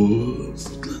 Oh, I'm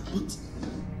so glad.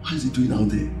 What is he doing out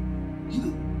there? You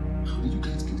know, how did you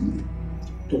guys get in there?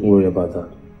 Don't worry about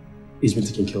that. He's been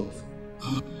taken care of.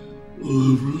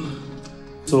 Oh, bro.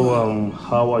 So,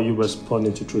 how are you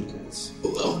responding to treatments?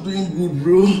 Oh, I'm doing good,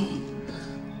 bro.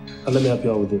 And let me help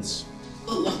you out with this.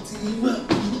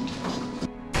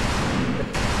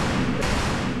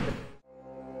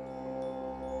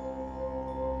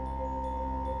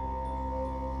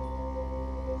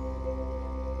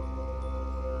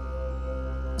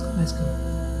 Let's go.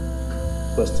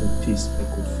 Rest in peace,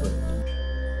 my good friend.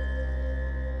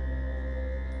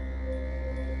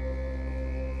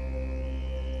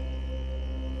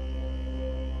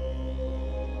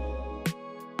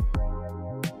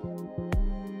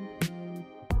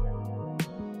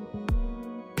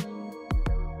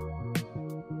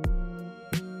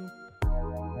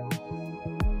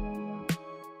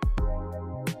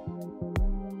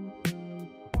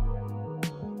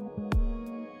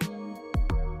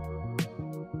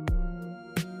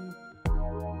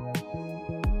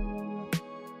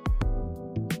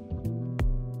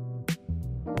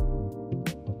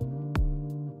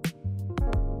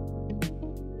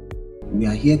 We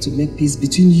are here to make peace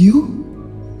between you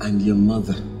and your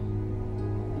mother.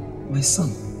 My son,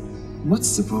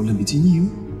 what's the problem between you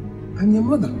and your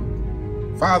mother?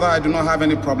 Father, I do not have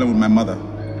any problem with my mother.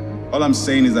 All I'm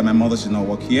saying is that my mother should not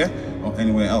work here or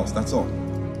anywhere else, that's all.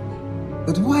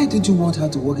 But why don't you want her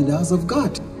to work in the house of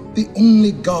God? The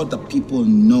only God that people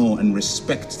know and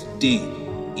respect today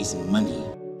is money.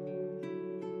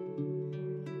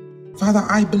 Father,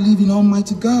 I believe in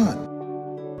Almighty God.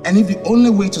 And if the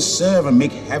only way to serve and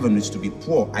make heaven is to be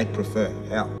poor, I prefer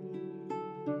hell.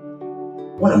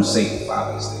 What I'm saying,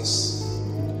 Father, is this.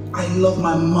 I love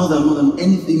my mother more than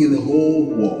anything in the whole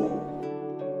world.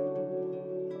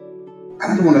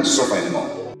 I don't want her to suffer anymore.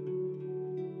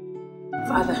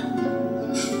 Father,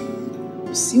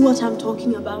 you see what I'm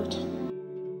talking about?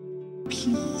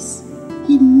 Please,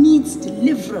 he needs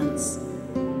deliverance.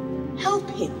 Help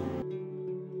him.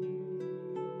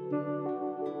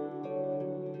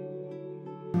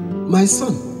 My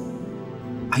son,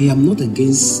 I am not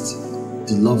against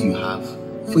the love you have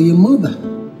for your mother.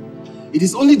 It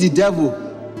is only the devil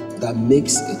that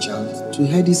makes a child to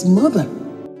hate his mother.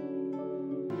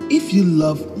 If you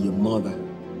love your mother,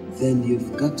 then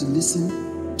you've got to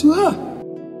listen to her.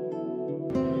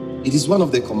 It is one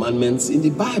of the commandments in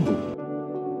the Bible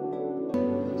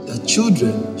that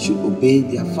children should obey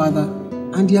their father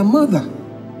and their mother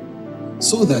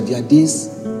so that their days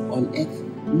on earth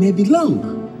may be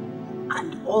long.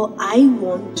 All I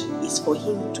want is for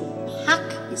him to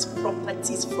pack his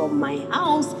properties from my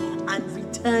house and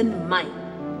return mine.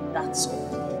 That's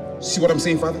all. See what I'm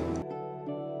saying, Father?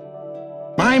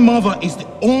 My mother is the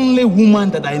only woman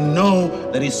that I know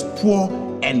that is poor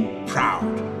and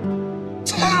proud.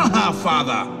 Tell her,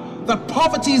 Father, that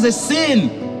poverty is a sin.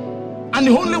 And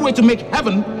the only way to make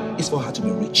heaven is for her to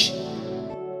be rich.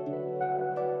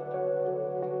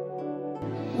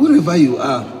 Wherever you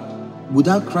are,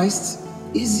 without Christ,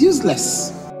 is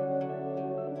useless.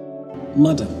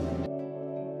 Madam,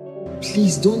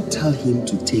 please don't tell him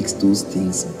to take those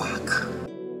things back.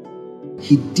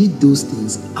 He did those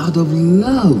things out of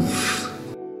love.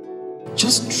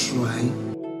 Just try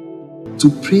to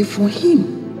pray for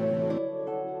him.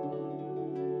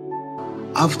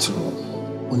 After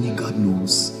all, only God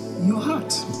knows your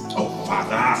heart. Oh,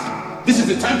 Father, this is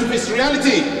the time to face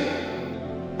reality.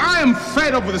 I am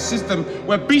fed up with a system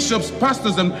where bishops,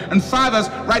 pastors, and fathers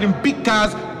ride in big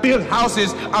cars, build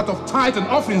houses out of tithes and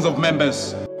offerings of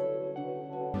members.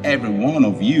 Every one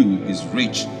of you is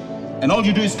rich. And all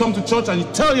you do is come to church and you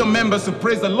tell your members to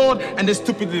praise the Lord, and they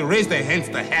stupidly raise their hands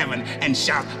to heaven and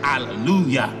shout,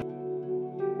 Hallelujah.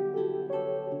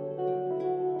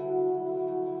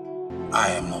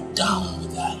 I am not down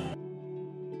with that.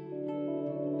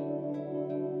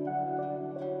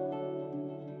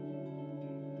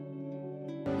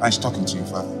 Nice talking to you,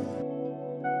 Father.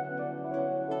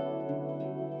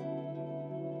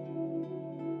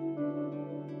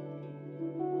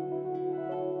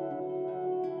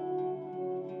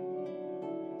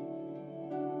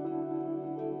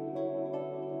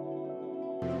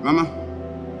 Mama,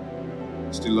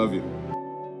 I still love you.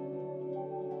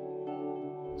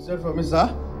 Is that for me,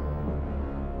 sir?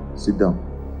 Sit down.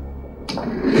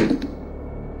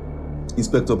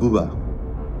 Inspector Buba,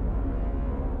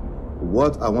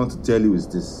 what I want to tell you is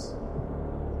this.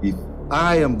 If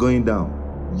I am going down...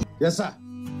 Yes, sir.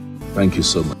 Thank you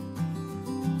so much.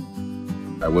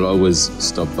 I will always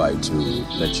stop by to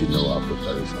let you know our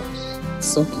preparations.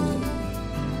 It's okay.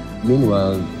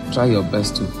 Meanwhile, try your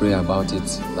best to pray about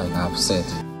it, like I have said.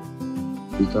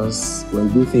 Because when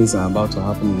good things are about to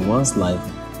happen in one's life,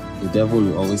 the devil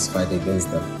will always fight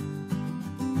against them.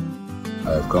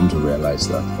 I have come to realize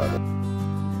that, Father.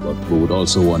 But we would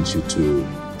also want you to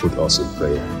put us in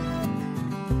prayer.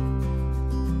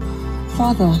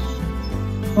 Father,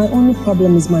 my only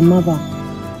problem is my mother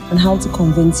and how to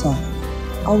convince her.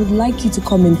 I would like you to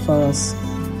come in for us.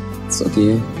 It's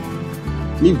okay.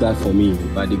 Leave that for me.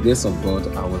 By the grace of God,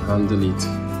 I will handle it.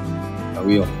 I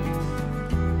will.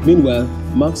 Meanwhile,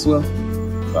 Maxwell,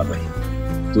 Father,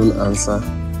 don't answer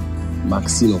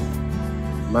Maxino.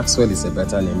 Maxwell is a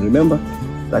better name. Remember,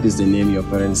 that is the name your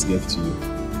parents gave to you.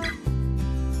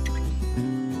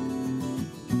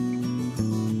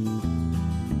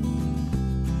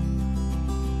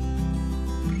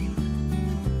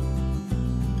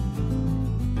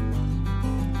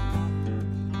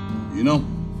 You know,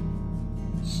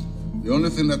 the only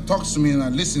thing that talks to me and I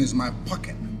listen is my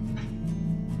pocket.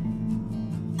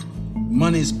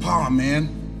 Money is power, man.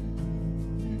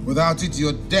 Without it,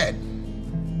 you're dead.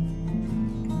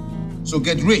 So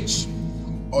get rich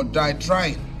or die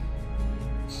trying.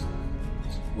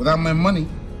 Without my money,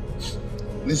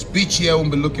 this beach here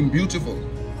won't be looking beautiful.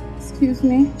 Excuse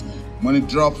me? Money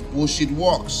drops, bullshit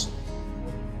walks.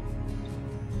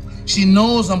 She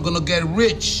knows I'm gonna get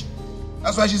rich.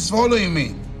 That's why she's following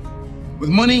me. With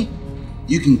money,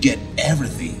 you can get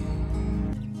everything.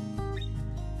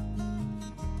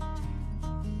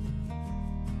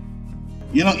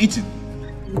 You're not eating.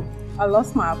 I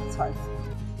lost my appetite.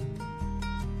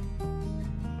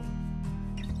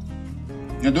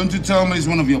 Now don't you tell me it's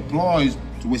one of your ploys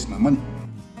to waste my money.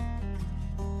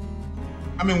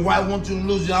 I mean, why won't you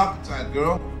lose your appetite,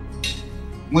 girl?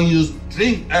 When you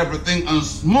drink everything and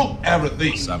smoke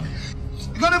everything. Sammy.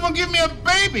 You can't even give me a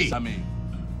baby. Sammy.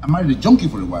 I married a junkie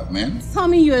for a wife, man.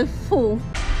 Sammy, you're a fool.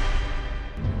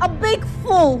 A big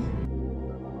fool.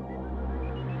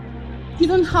 You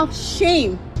don't have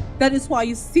shame. That is why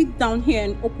you sit down here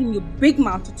and open your big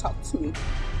mouth to talk to me.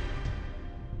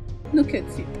 Look at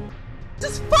you.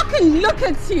 Just fucking look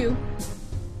at you.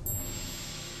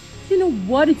 You know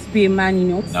what it's be a man, you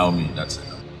know? Naomi, that's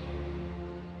enough.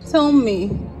 Tell me,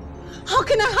 how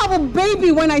can I have a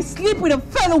baby when I sleep with a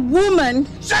fellow woman?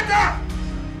 Shut up!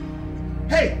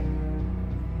 Hey!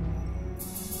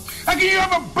 How can you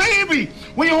have a baby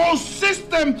when your whole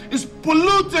system is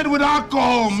polluted with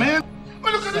alcohol, man?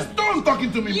 Well, look at the stone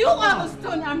talking to me. You are the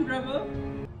stone, Andrew.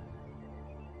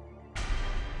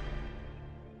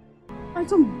 I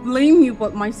don't blame you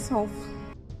but myself.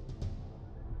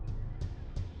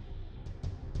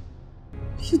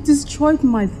 You destroyed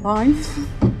my life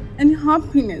and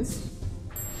happiness.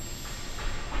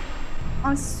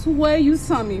 I swear you,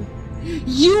 Sammy,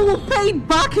 you will pay it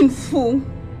back in full.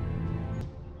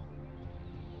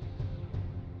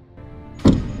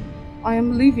 I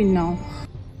am leaving now.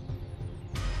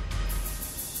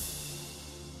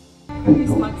 Please,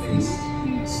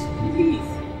 Maxine, please.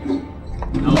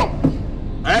 No!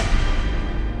 Eh?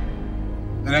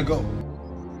 Let her go.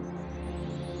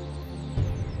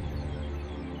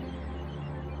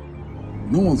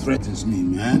 No one threatens me,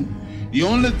 man. The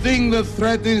only thing that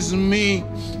threatens me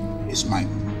is my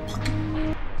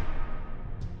pocket.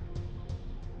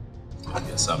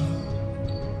 Okay, Sammy.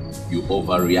 You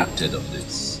overreacted on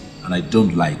this, and I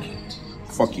don't like it.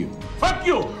 Fuck you. Fuck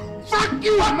you! Fuck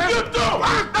you, man! You too!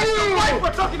 That's your wife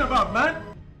we're talking about, man!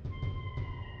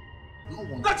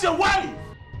 That's your wife!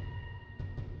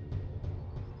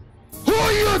 Who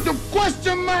are you to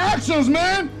question my actions,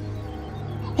 man?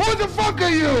 Who the fuck are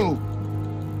you?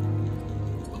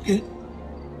 Okay.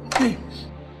 Okay.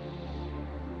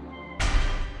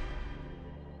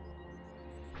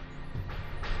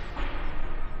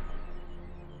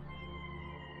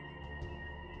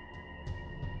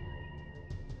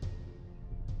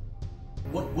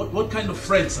 What kind of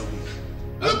friends are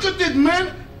we? Look at it,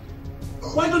 man!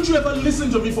 Why don't you ever listen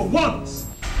to me for once?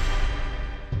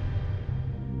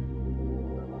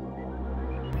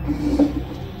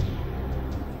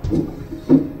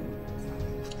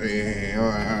 Hey, all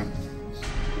right.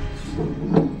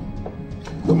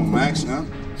 Come on, Max, now.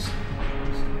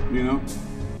 You know?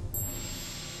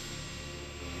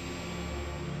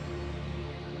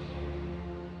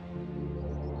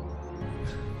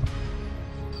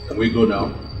 Can we go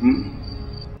now?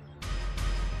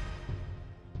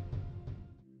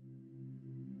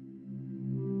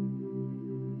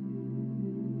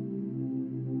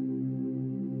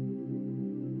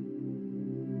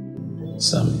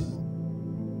 Sammy,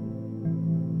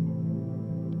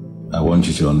 I want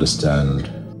you to understand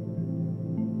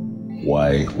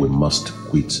why we must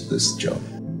quit this job.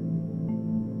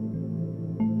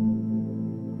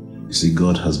 You see,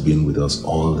 God has been with us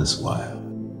all this while.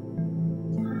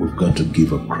 We've got to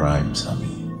give up crime,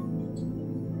 Sammy.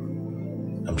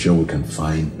 I'm sure we can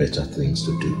find better things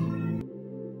to do.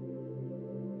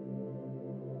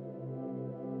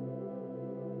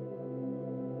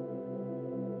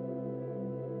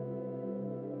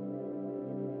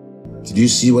 Did you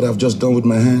see what I've just done with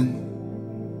my hand?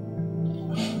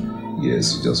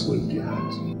 Yes, you just waved your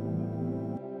hands.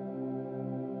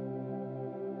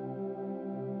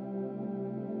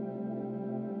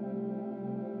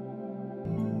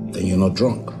 Then you're not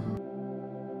drunk.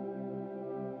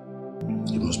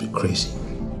 You must be crazy.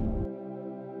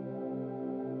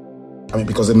 I mean,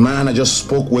 because the man I just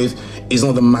spoke with is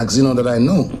not the Maxino that I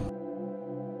know.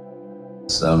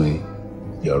 Sammy,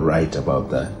 you're right about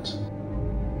that.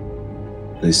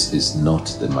 This is not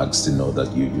the Maxino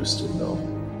that you used to know.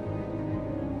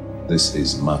 This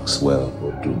is Maxwell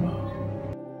Oduma.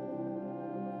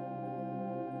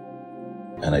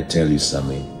 And I tell you,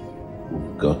 Sammy,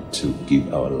 we've got to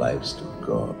give our lives to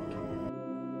God.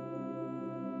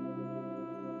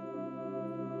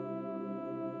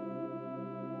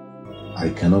 I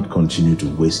cannot continue to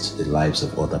waste the lives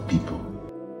of other people.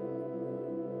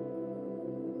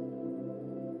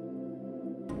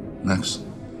 Max,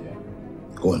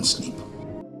 go and sleep.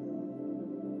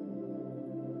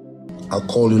 I'll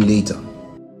call you later.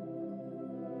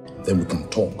 Then we can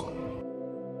talk.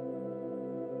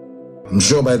 I'm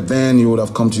sure by then you would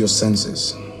have come to your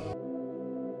senses.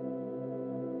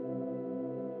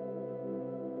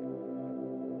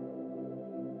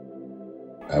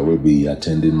 I will be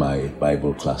attending my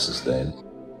Bible classes then,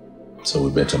 so we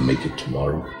better make it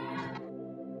tomorrow.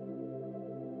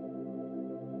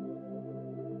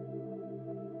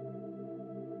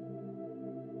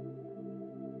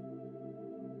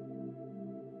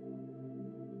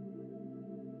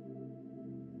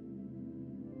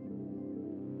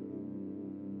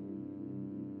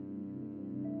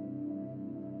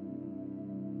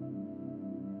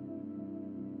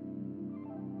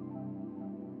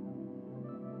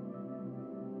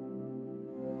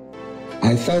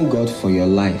 I thank God for your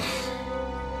life.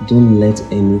 Don't let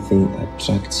anything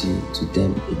attract you to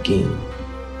them again.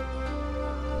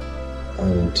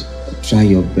 And try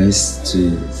your best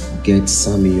to get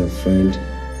Sammy, your friend,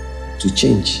 to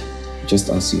change, just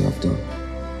as you have done.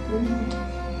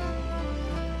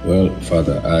 Well,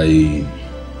 Father, I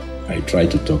try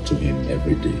to talk to him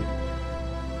every day.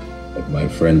 But my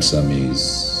friend Sammy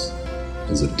is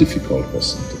a difficult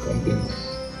person to convince.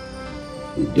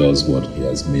 He does what he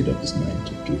has made up his mind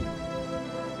to do.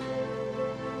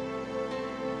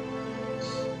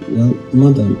 Well,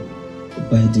 Madam,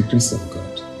 by the grace of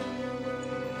God,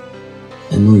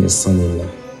 I know your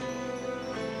son-in-law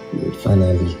will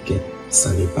finally get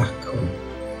Sammy back home.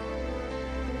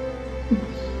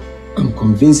 I'm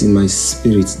convinced in my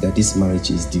spirit that this marriage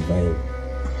is divine,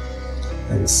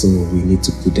 and so we need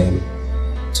to put them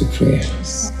to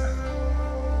prayers.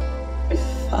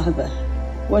 Father,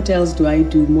 what else do I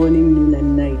do morning, noon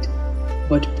and night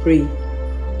but pray?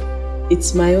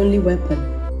 It's my only weapon.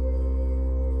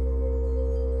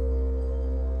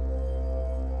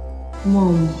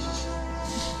 Mom,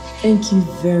 thank you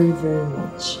very, very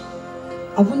much.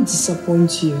 I won't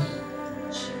disappoint you.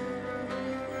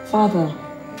 Father,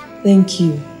 thank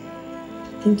you.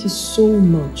 Thank you so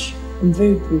much. I'm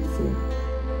very grateful.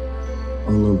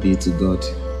 Honor be to God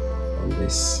on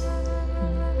this.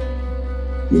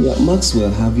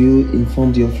 Maxwell, have you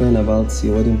informed your friend about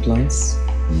your wedding plans?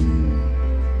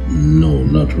 No,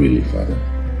 not really, Father.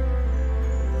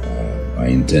 I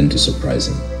intend to surprise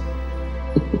him.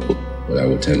 But I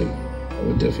will tell him. I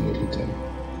will definitely tell him.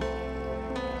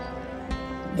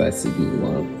 That's a good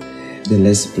one. Then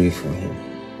let's pray for him.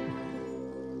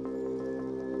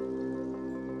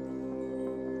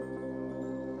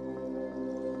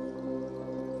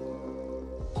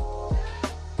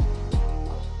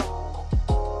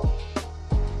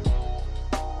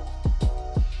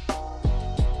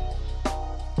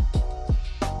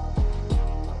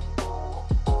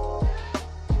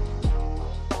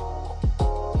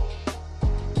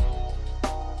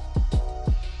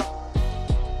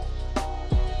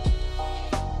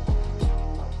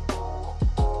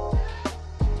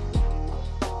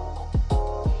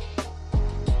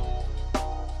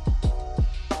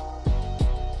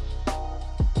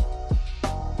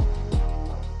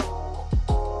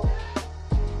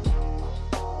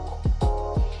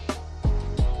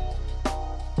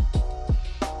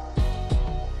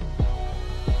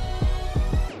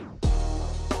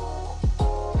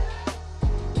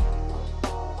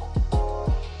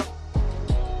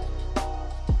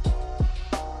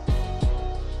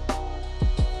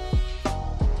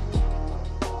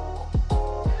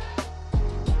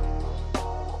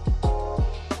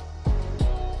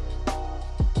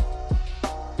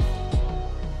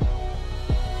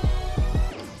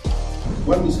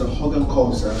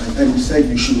 call, sir, and he said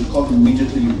you should call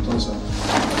immediately you return, sir.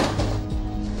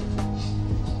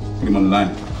 Put him on the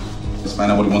line. Let's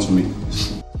find out what he wants from me.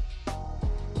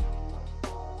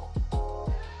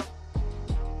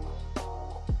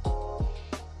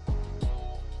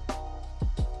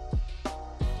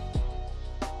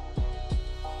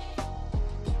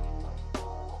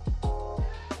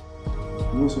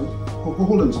 No, sir.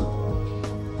 Hold on, sir.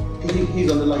 He's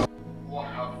on the line.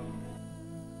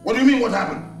 What do you mean, what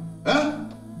happened? Huh?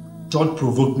 Don't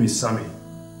provoke me, Sammy.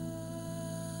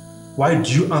 Why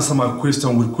do you answer my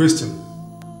question with question?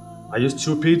 Are you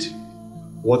stupid?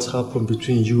 What happened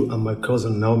between you and my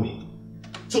cousin Naomi?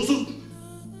 So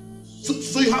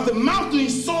you have the mouth to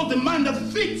insult the man that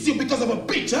fits you because of a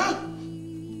bitch, huh?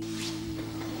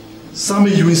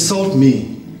 Sammy, you insult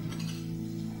me.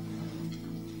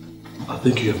 I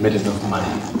think you have made enough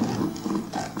money.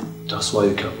 That's why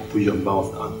you can open your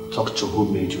mouth and talk to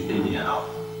who made you anyhow.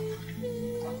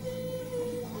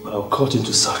 But I'll cut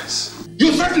into size.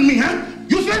 You threaten me, huh?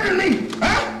 You threaten me,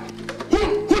 huh?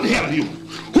 Who the hell are you?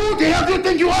 Who the hell do you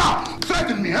think you are?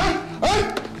 Threaten me, huh?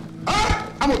 Huh?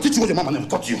 I'm gonna teach you what your mama never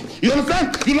taught you. You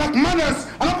understand? You lack manners,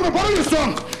 and I'm gonna bother your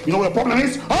son. You know what the problem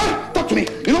is? Huh? Talk to me.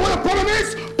 You know what the problem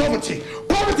is? Poverty.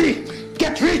 Poverty.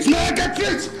 Get rich, man. Get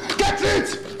rich. Get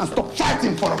rich. And stop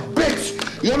fighting for a bitch.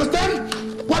 You understand?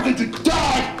 Why don't you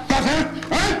die?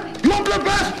 Huh? You want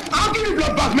bloodbath? I'll give you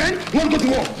bloodbath, man. You want to go to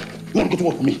war? You want to go to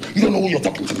war for me? You don't know who you're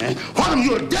talking to, man. Harlem,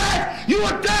 you're dead. You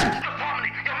are dead. Your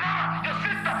family, your mama, your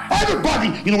sister. Everybody.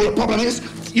 You know what the problem is?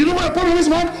 You know what the problem is,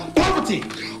 man? Poverty.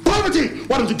 Poverty.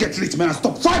 Why don't you get rich, man, and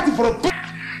stop fighting for a bitch?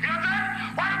 You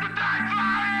understand? Why don't you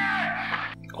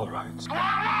die? All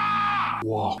right.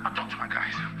 War. I'll talk to my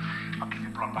guys. I'll give you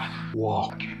bloodbath. War.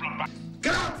 I'll give you bloodbath.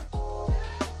 Get out!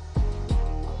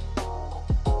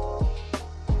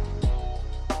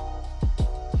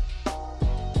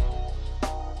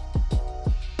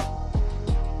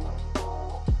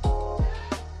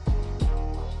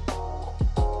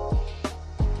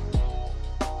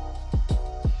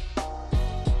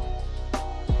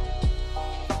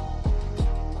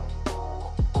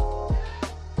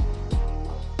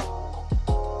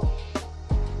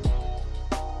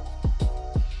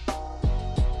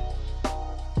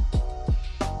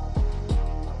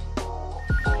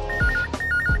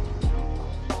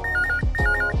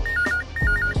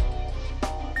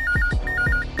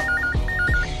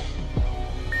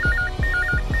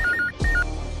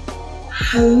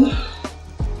 Hello?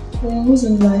 Yeah, who's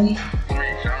on the line?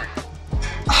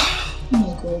 Oh my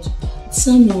god. It's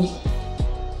Sammy.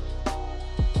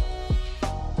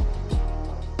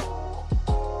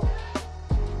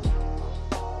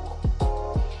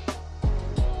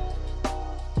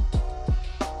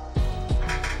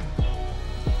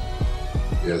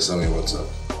 Yeah, Sammy, what's up?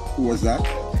 Who was that?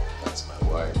 That's my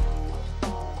wife.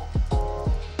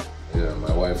 Yeah,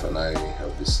 my wife and I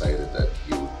have decided that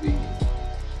you would be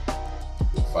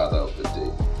the father of the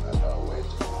day at our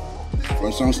wedding.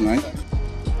 Well, sounds nice.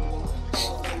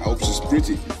 I hope she's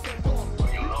pretty.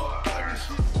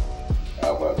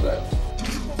 How about that?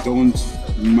 Don't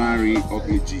marry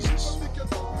ugly Jesus.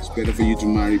 It's better for you to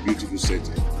marry beautiful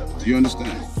Satan. Do you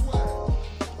understand?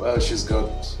 Well, she's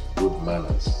got good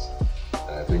manners.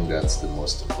 And I think that's the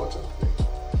most important thing.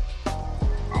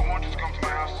 I want you to come to my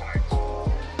house tonight.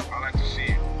 I'd like to see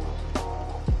you.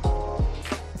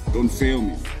 Don't fail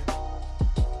me.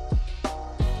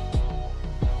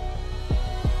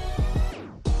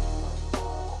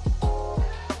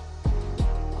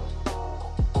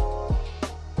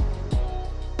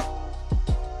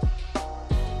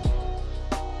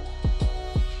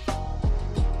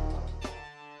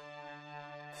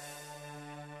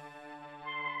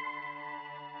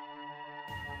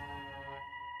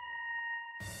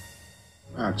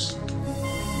 Max.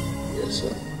 Yes,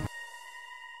 sir.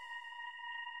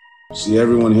 See,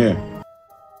 everyone here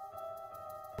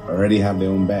already have their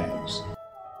own bags.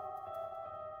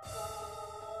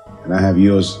 And I have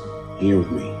yours here with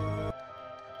me.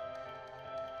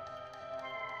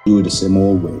 Do it the same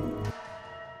old way.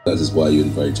 That is why you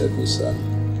invited me, sir.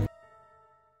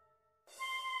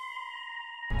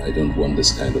 I don't want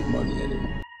this kind of money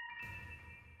anymore.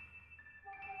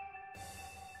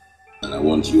 And I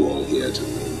want you all here to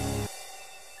know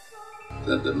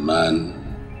that the man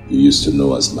you used to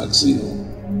know as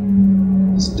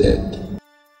Maxino is dead.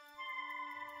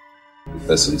 The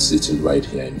person sitting right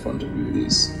here in front of you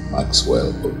is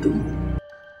Maxwell Odum.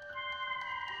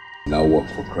 Now work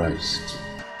for Christ.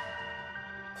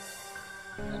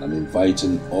 And I'm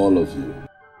inviting all of you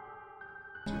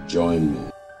to join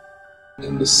me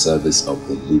in the service of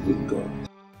the living God,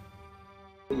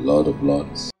 the Lord of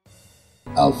Lords,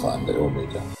 Alpha and the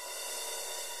Omega.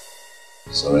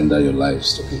 Surrender your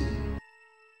lives to Him.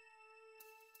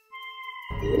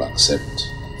 He will accept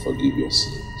and forgive your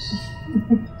sins.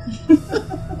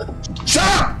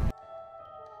 Shut up!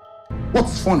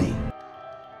 What's funny?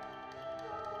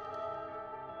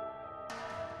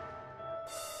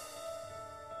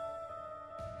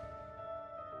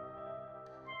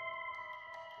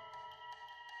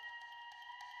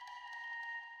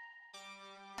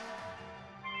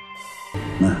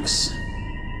 Max.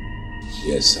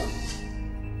 Yes, son.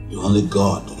 The only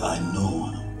God that I know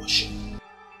and I worship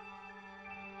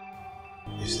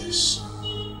is this.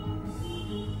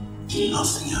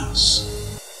 Nothing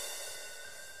else.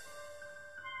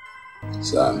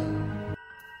 Son,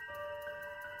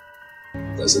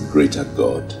 there's a greater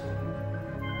God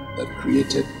that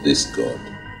created this God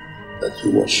that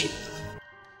you worship.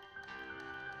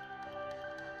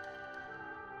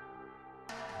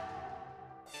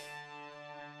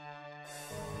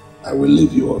 I will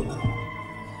leave you all now.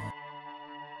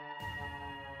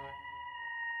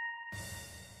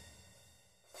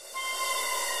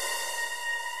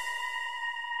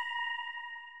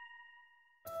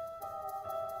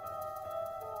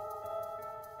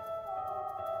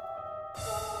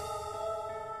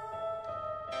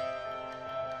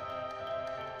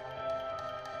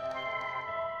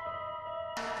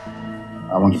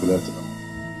 I want to be left alone.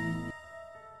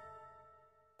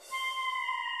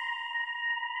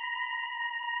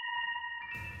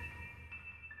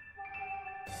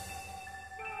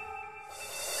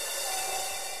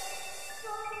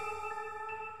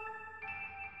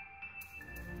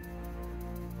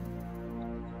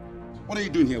 What are you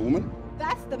doing here, woman?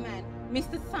 That's the man,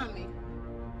 Mr. Sammy.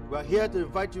 We are here to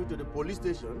invite you to the police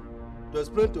station to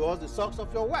explain to us the source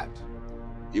of your work.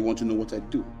 You want to know what I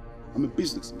do? I'm a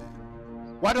businessman.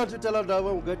 Why don't you tell us that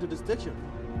when we get to the station?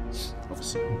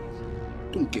 Officer,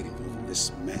 don't get involved in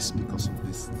this mess because of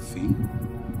this thing.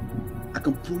 I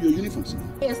can pull your uniforms now.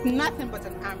 It's nothing but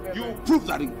an arm robbery. You will prove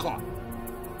that in court.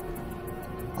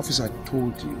 Officer, I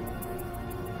told you.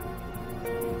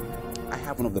 I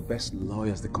have one of the best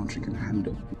lawyers the country can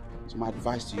handle. So my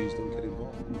advice to you is don't get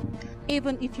involved.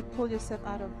 Even if you pull yourself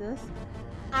out of this,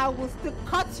 I will still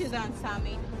cut you down,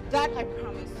 Sammy. That I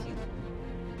promise you.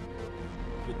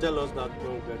 You tell us that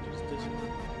when we get to the station.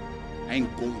 I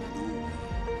ain't going nowhere.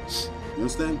 You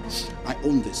understand? I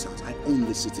own this house. I own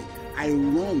this city. I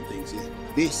run things here.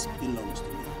 This belongs to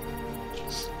me.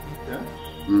 Yeah?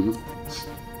 Mm-hmm.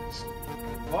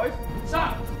 Boys,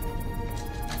 stop!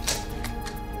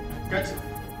 Get him.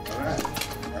 All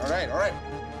right.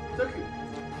 Take it.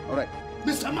 All right.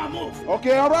 Mr. Man, move.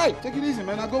 Okay, all right. Take it easy,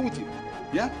 man. I'll go with you.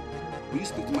 Yeah? Will you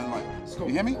speak to my lawyer? You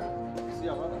hear me? See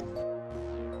you later.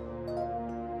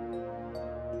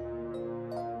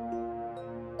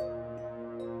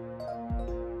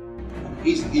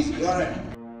 Easy. All right.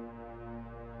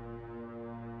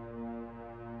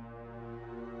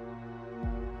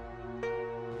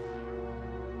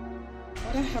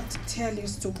 What I have to tell you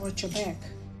is to watch your back.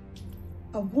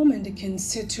 A woman that can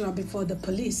set you up before the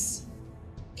police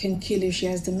can kill you if she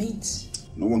has the means.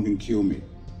 No one can kill me.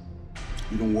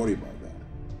 You don't worry about that.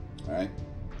 All right?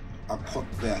 I cut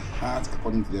their hearts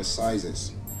according to their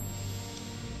sizes.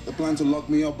 They planned to lock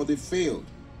me up, but they failed.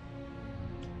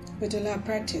 With a lot of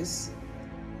practice,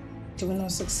 you will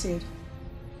not succeed.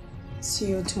 See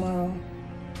you tomorrow.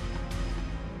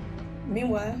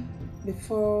 Meanwhile,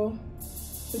 before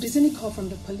if there's any call from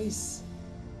the police,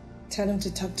 tell them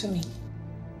to talk to me.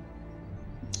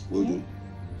 Will do.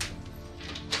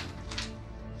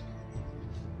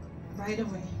 Right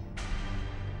away.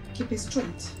 Keep it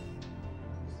straight.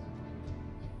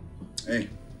 Hey,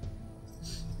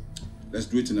 let's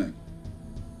do it tonight.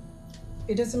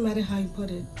 It doesn't matter how you put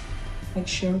it. Make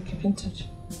sure you keep in touch.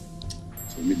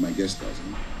 So meet my guest house,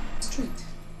 huh? Straight.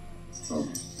 Okay.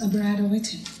 I'll be right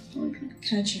waiting. Okay.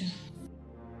 Catch you.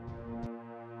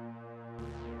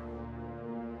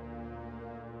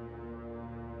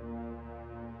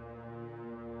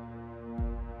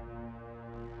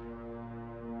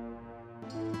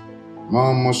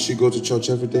 Mom, must she go to church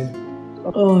every day?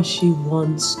 Oh, she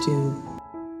wants to.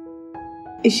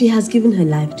 She has given her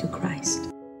life to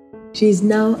Christ. She is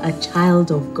now a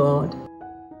child of God.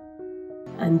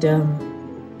 And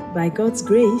by God's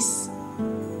grace,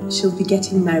 she'll be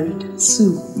getting married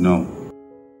soon. No.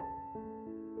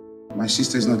 My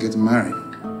sister is not getting married.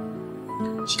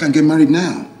 She can't get married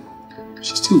now.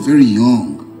 She's still very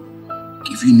young.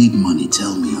 If you need money,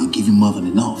 tell me. I'll give you more than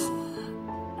enough.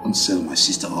 Don't sell my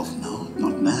sister off now.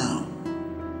 Not now.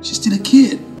 She's still a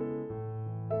kid.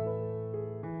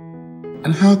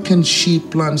 And how can she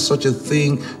plan such a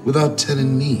thing without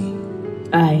telling me?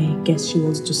 I guess she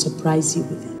wants to surprise you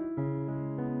with it.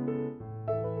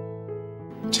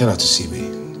 Tell her to see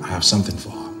me. I have something for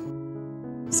her.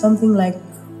 Something like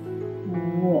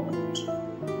what?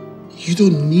 You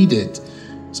don't need it,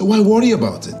 so why worry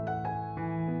about it?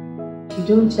 If you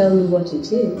don't tell me what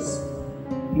it is,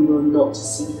 you will not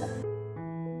see her.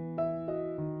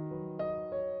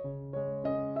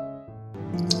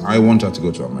 I want her to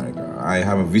go to America. I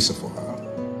have a visa for her.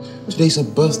 Today's her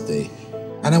birthday,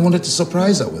 and I wanted to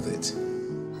surprise her with it.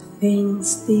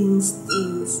 Things.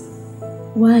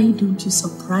 Why don't you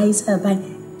surprise her by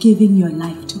giving your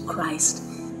life to Christ?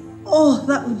 Oh,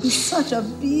 that would be such a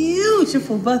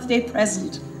beautiful birthday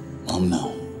present. Mom,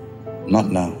 no.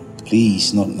 Not now.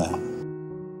 Please, not now.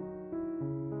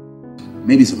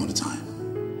 Maybe some other time.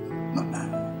 Not now.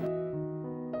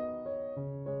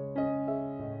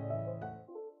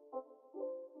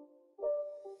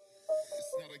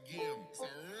 It's not a game, it's a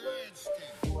rich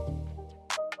thing.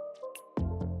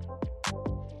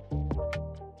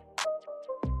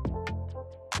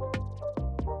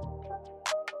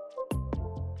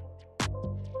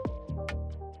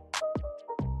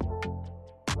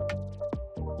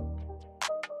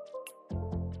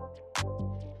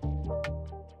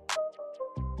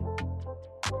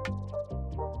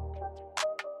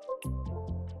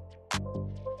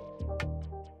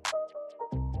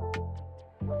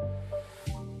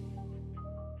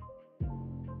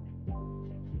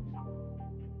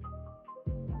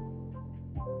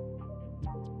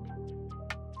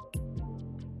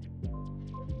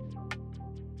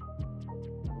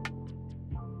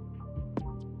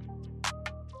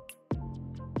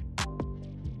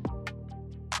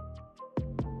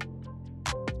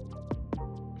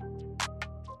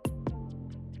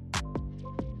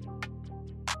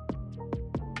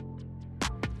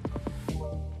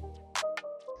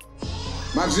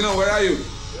 Maxino, where are you?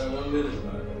 Yeah, 1 minute,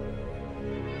 man.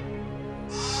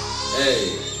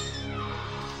 Hey.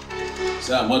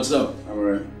 Sam, what's up? All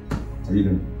right. How you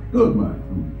doing? Good, man.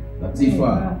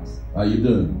 Latifa, how you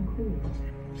doing?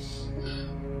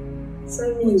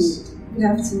 Sammy, good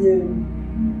afternoon.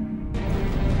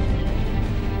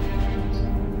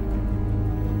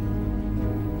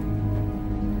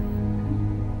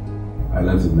 I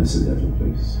left a message at your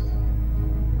place.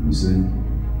 You see?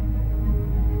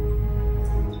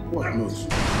 What note?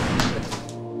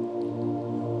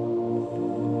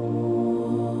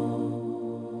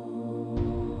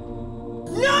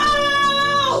 No!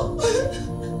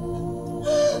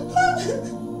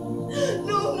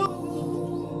 No.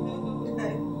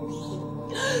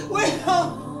 Wait up!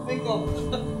 Wake up.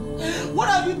 What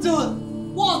have you done?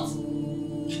 What?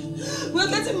 We're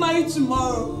getting married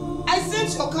tomorrow. I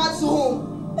sent your cards home.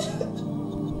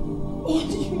 What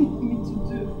do you want me to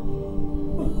do?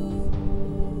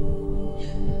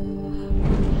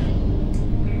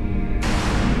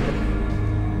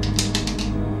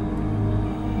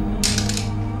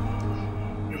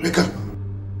 Rebecca.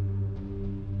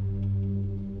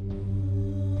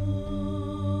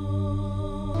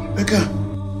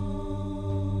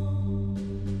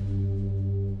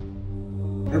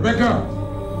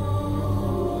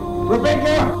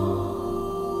 Rebecca!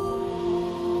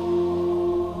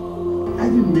 I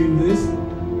didn't mean this.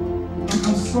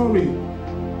 I'm sorry.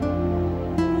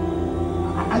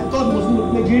 I thought I was going to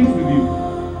play games with you.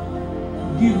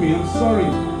 Forgive me, I'm sorry.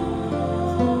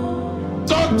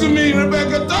 Talk to me,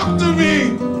 Rebecca, talk to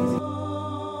me!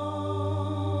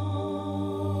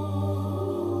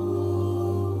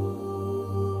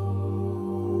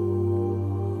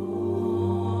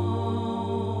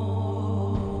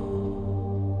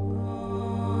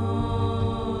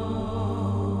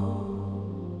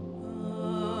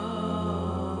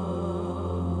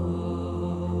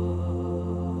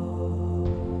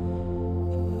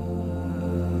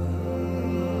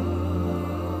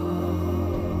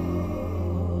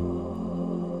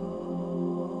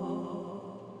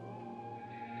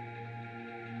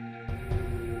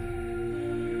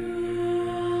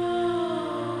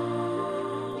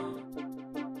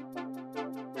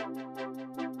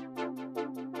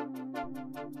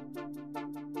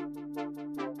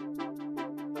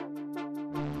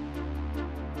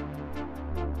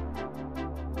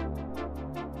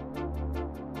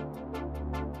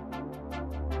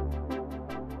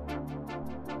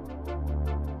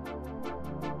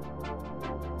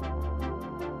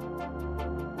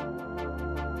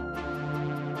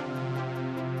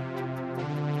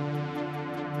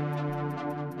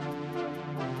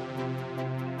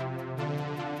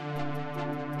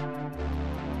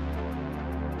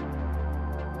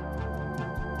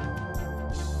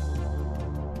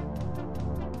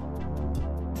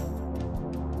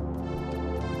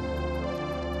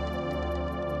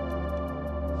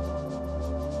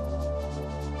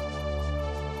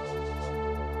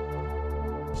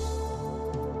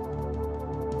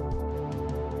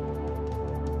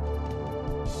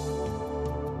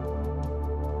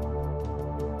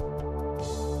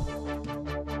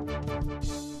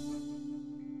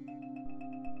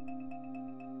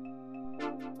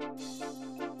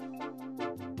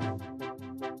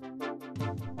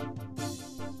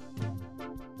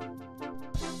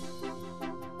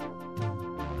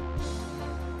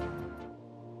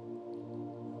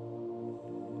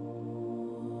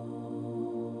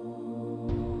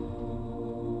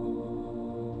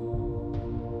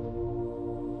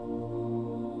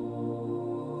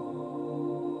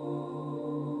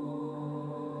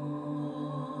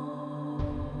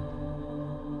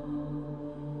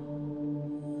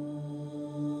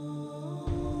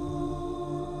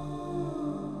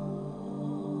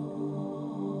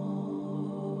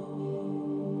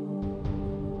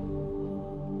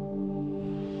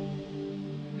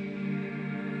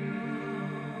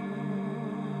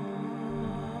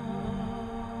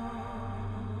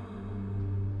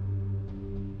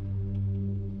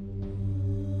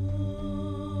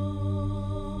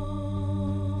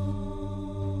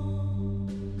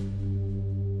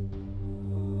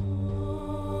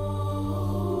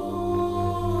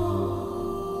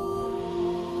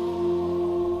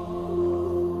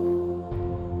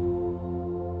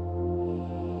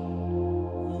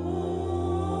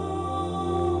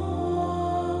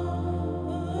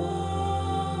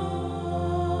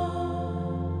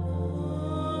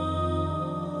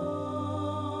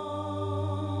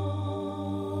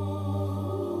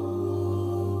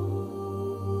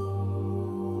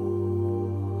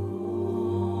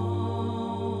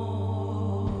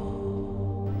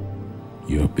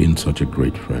 You have been such a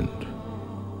great friend.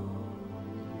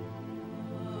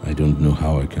 I don't know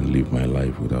how I can live my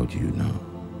life without you now.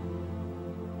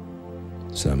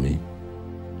 Sammy,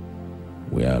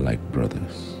 we are like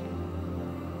brothers.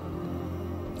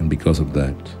 And because of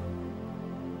that,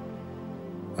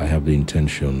 I have the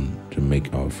intention to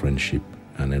make our friendship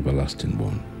an everlasting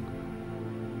one.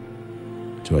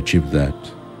 To achieve that,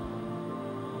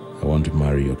 I want to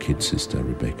marry your kid sister,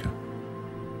 Rebecca.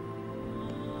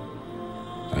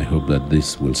 I hope that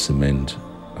this will cement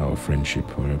our friendship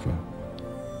forever.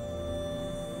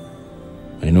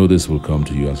 I know this will come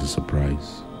to you as a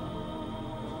surprise,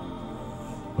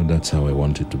 but that's how I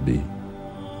want it to be.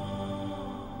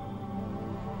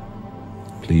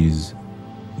 Please,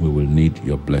 we will need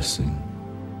your blessing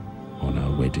on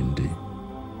our wedding day.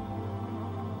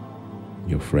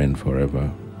 Your friend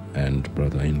forever and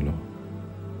brother-in-law,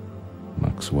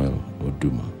 Maxwell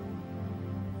Oduma.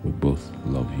 We both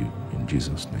love you in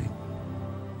Jesus' name.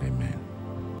 Amen.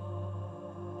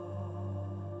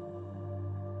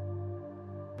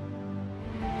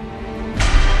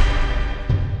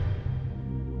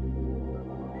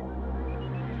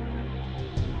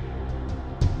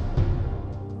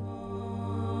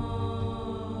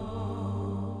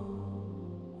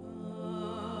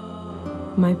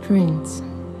 My prince,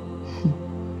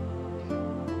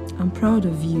 I'm proud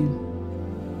of you,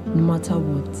 no matter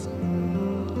what.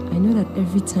 I know that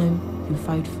every time you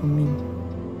fight for me,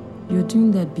 you're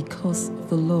doing that because of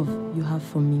the love you have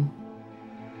for me.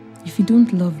 If you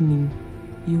don't love me,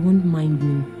 you won't mind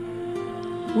me.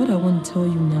 What I want to tell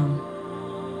you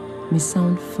now may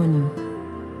sound funny,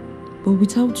 but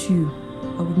without you,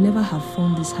 I would never have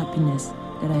found this happiness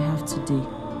that I have today.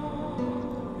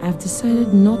 I've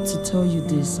decided not to tell you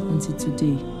this until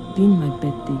today, being my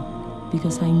birthday,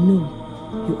 because I know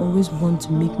you always want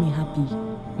to make me happy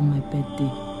on my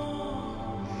birthday.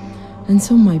 And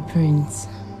so, my prince,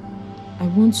 I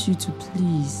want you to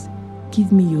please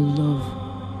give me your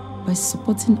love by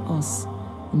supporting us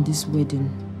in this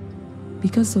wedding.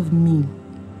 Because of me,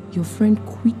 your friend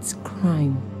quits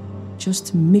crime just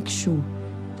to make sure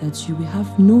that you will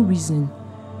have no reason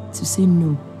to say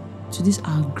no to this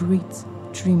our great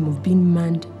dream of being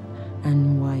man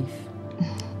and wife.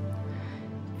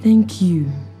 Thank you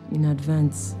in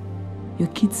advance, your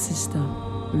kid sister,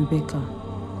 Rebecca.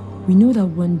 We know that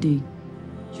one day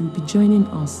you'll be joining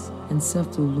us and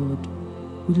serve the Lord.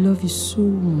 We love you so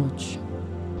much.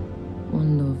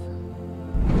 One love.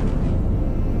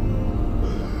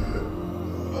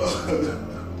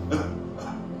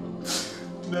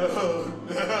 No,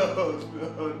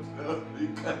 you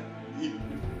can't leave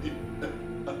me.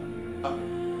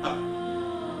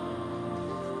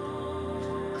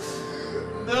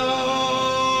 No,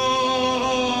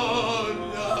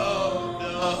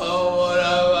 what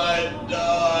have I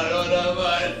done? What have I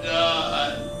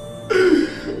done?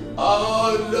 Oh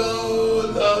no,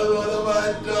 what have I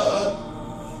done?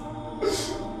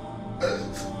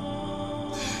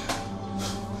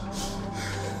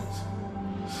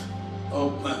 Oh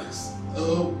Max,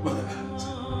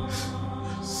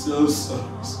 so sorry,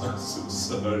 I'm so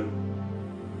sorry.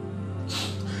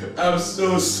 I'm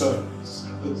so sorry. So.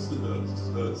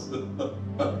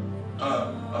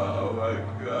 Oh my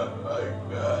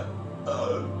God.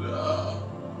 Oh no.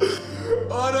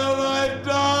 What have I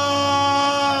done?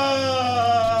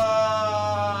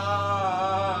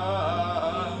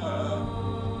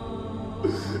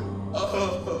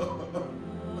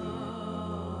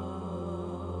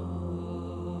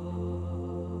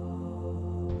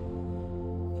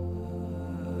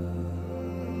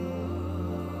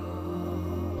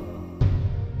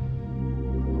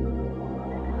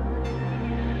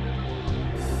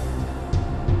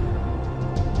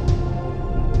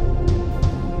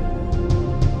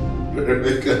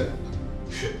 Rebecca.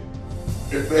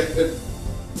 Rebecca.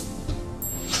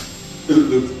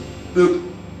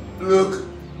 Look.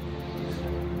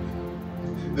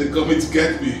 They're coming to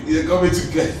get me. They're coming to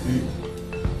get me.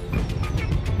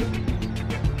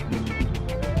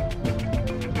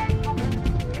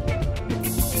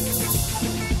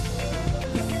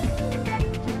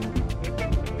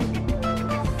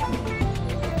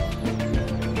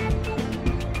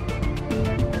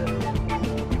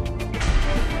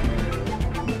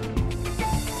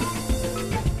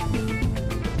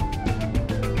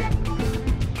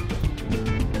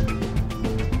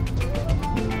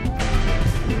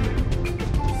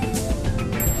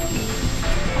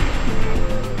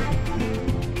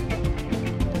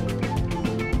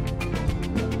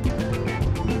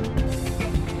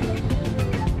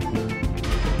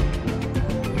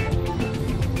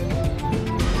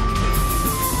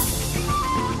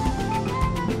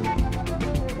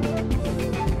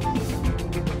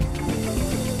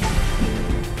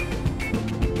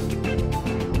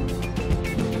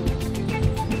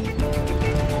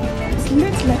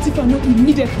 Not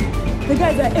immediately. The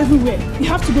guys are everywhere. You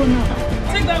have to go now.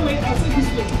 Take that way, I'll take this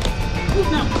way.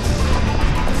 Move now.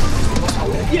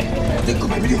 Yeah. Take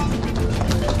my video.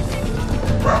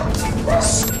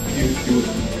 You,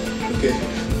 okay.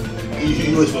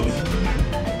 You wait for me.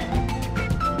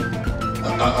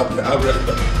 I'll be right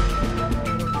back.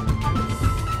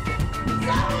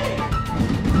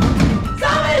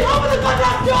 Sammy, open the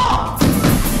goddamn door!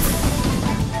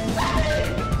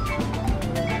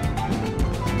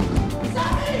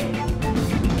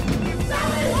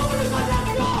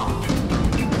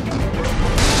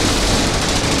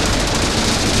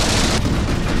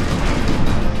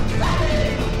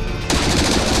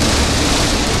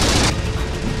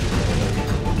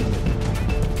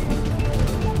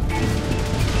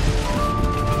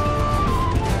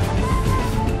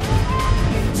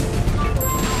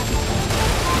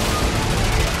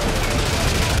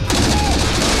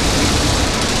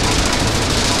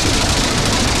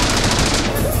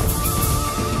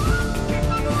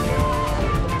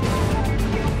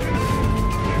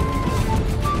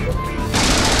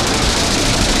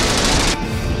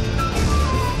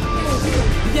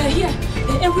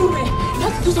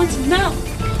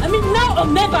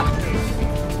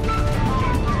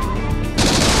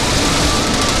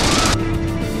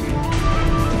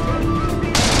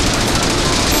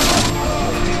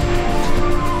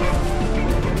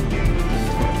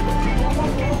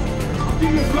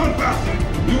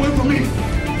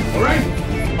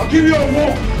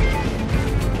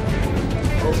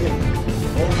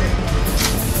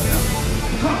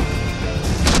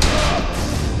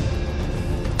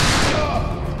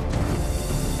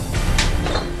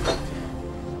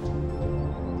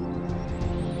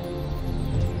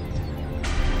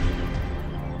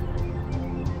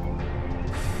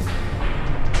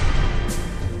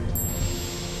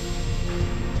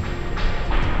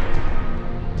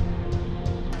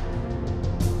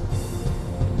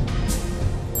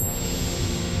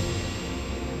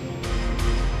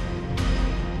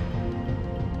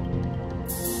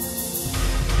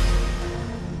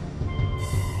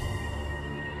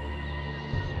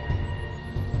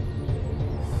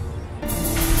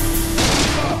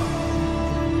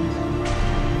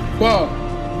 Wow,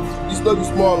 this dog is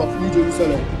small of New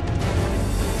Jerusalem.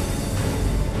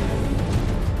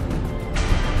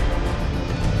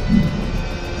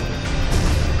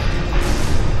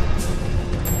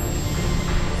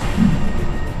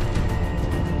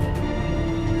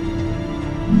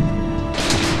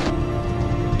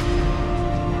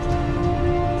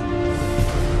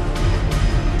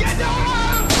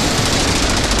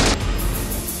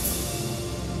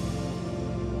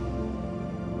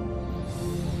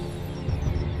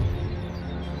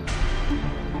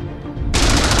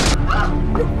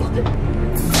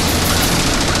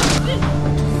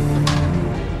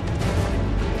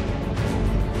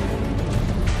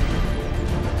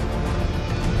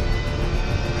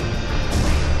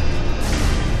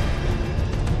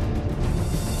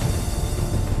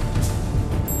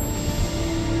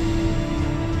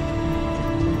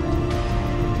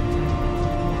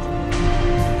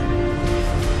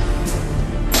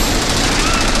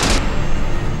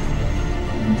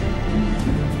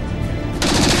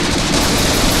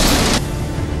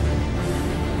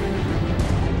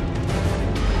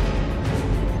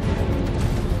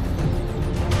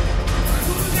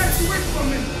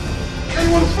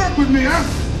 fuck with me, huh?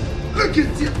 Look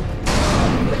at you.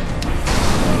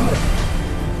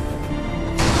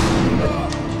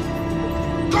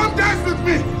 Come dance with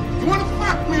me. You wanna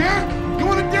fuck me, huh? You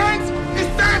wanna dance?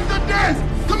 It's time to dance.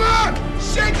 Come on,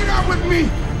 shake it up with me.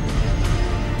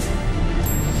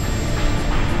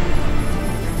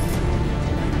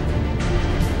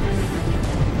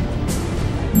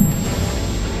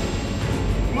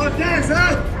 You wanna dance,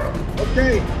 huh?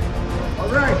 Okay. All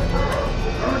right.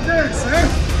 You wanna dance, huh?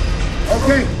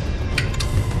 Okay.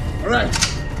 All right.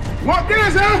 You wanna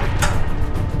dance, huh?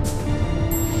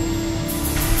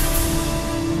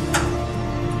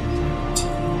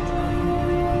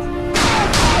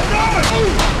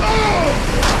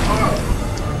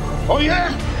 Oh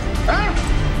yeah? Huh?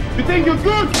 You think you're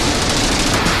good?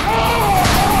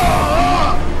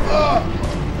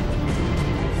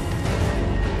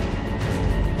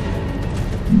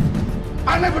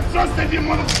 I never trusted you,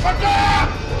 motherfucker!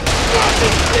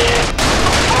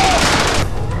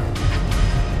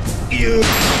 You.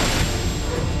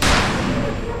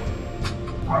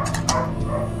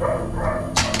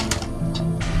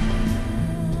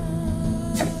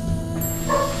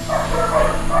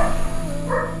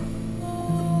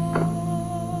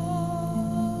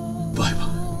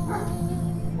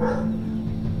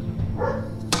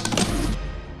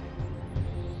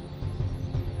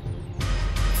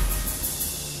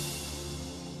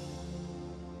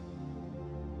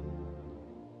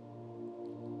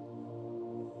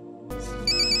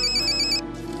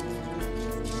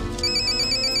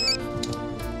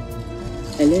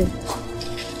 Hello?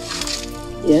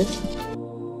 Yeah?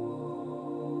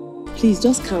 Please,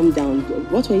 just calm down.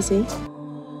 What were you saying?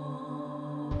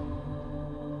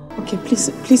 Okay,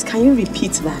 please, can you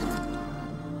repeat that?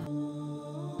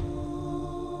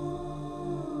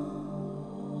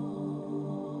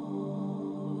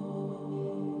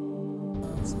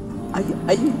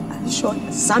 Are you sure?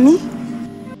 Sammy?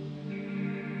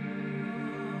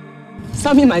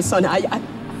 Sammy, my son,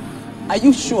 are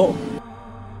you sure?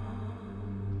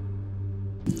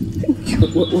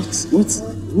 What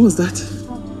was that?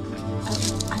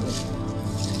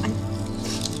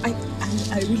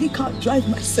 I really can't drive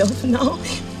myself now,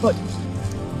 but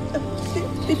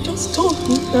they just told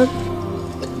me that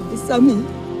Sammy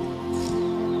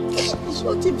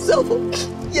shot himself.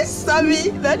 Yes, Sammy,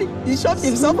 that he shot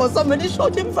himself or somebody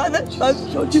shot him, Father.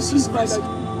 Jesus, Father.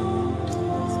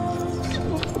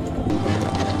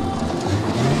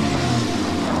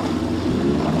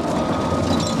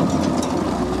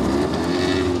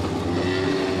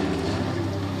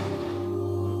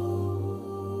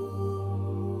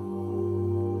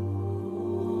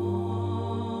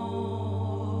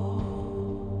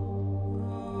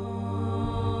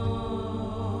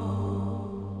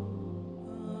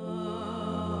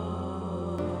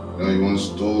 You once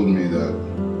told me that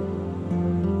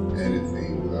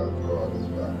anything without God is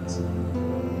bad.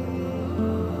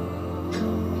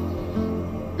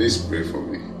 Please pray for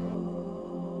me.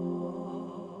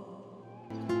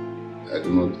 I do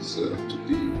not deserve to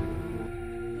live.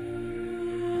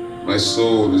 My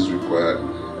soul is required in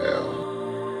hell.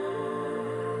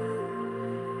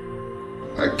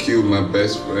 I killed my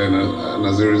best friend, and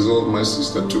as a result, my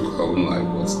sister took her own life.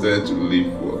 What's there to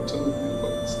live for? Tell me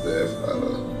what's there,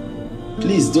 Father.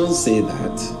 Please don't say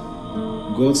that.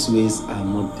 God's ways are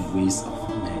not the ways of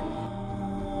men.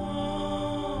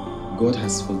 God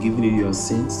has forgiven you your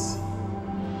sins.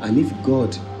 And if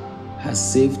God has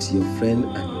saved your friend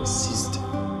and your sister,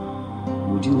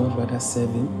 would you not rather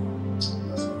serve him?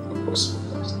 That's not possible.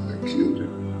 I killed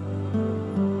him.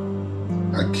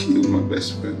 I killed my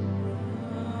best friend.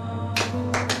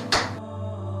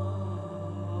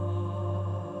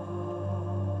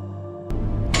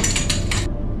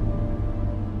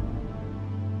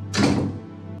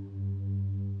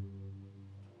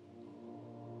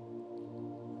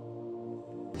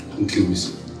 Don't kill me,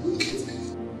 sir. Don't kill me.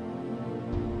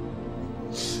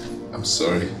 I'm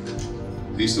sorry.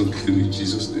 Please don't kill me in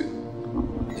Jesus' name.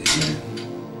 Amen.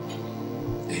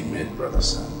 Amen, brother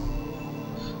Sam.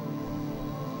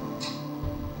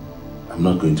 I'm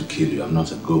not going to kill you. I'm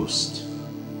not a ghost.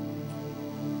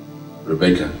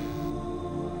 Rebecca.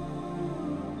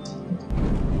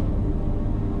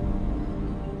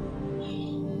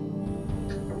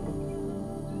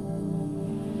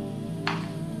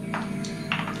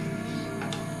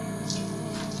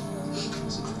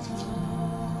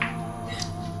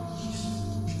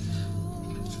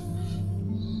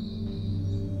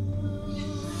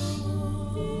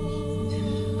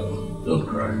 Don't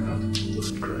cry now.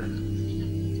 Don't cry.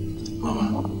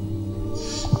 Mama.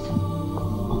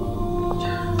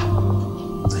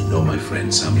 I know my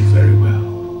friend Sammy very well.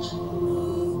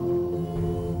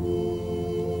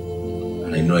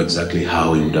 I know exactly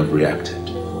how he would have reacted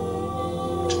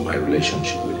to my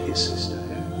relationship with his sister.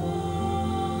 Yeah?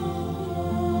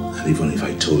 And even if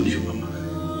I told you, Mama,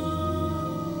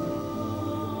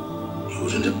 you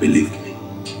wouldn't have believed me.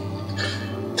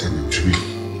 Tell me I'm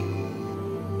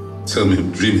dreaming. Tell me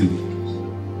I'm dreaming.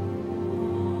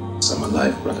 So I'm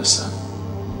alive, brother Sam.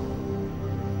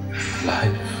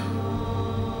 Alive.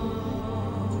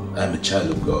 I'm a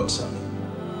child of God, Sammy.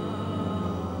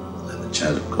 And the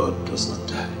child of God does not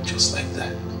die just like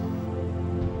that.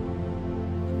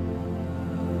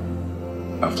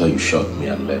 After you shot me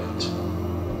and left,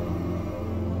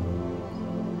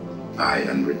 I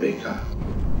and Rebecca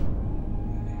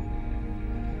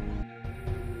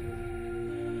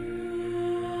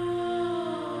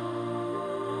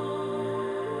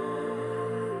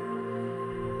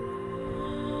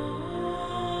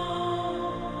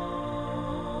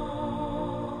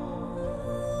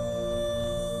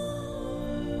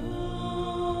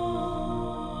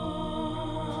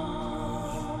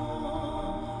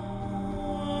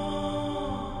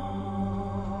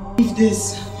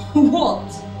this. What?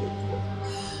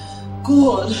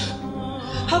 God,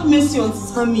 have mercy on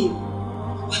Sammy.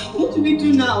 What do we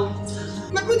do now?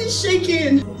 My body's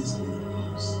shaking.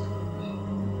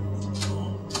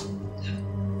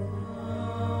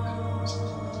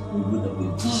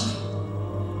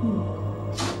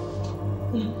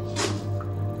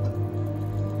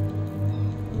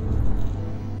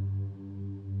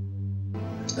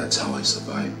 That's how I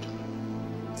survived.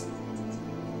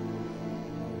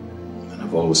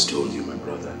 I've always told you, my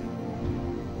brother,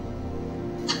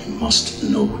 you must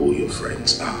know who your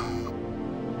friends are.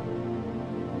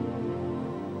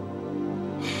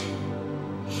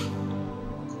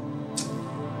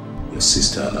 Your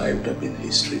sister and I would have been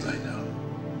history by now.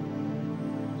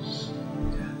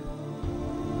 Yeah.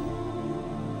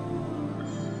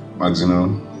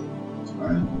 Maxino.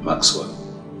 Maxwell.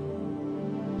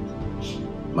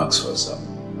 Maxwell, sir.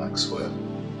 Maxwell.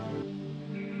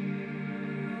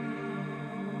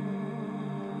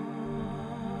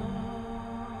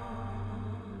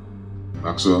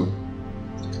 Maxwell,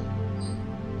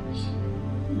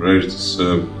 I'm ready to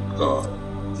serve God.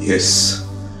 Yes.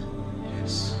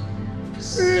 Yes.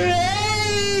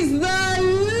 Praise the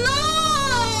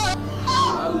Lord!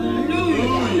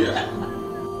 Hallelujah!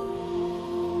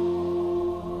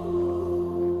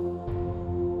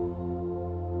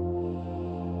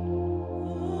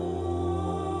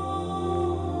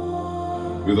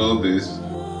 With all this,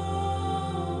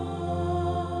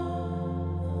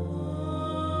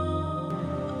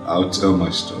 I'll tell my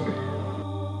story.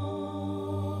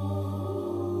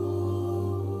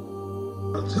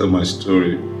 I'll tell my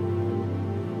story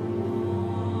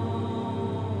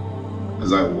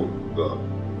as I walk with God.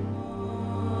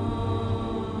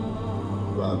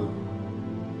 Father,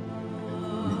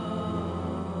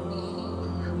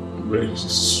 I'm ready to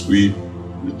sweep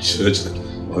the church like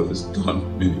my father's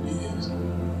done many years.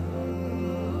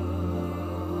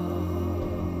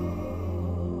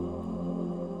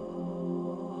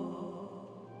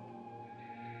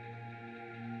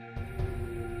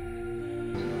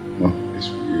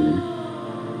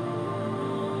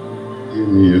 Give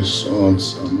me your son,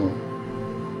 Samuel,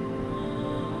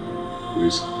 who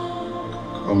is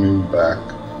coming back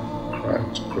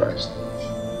crying to Christ.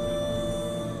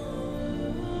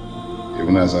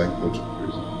 Even as I go to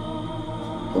prison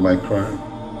for my crime.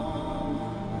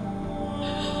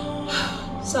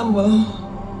 Samuel,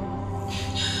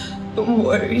 don't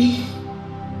worry.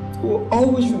 We'll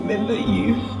always remember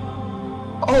you.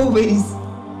 Always.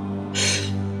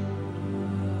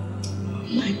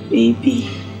 My baby.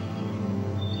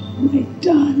 My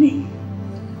darling,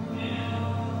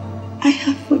 I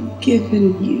have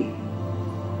forgiven you.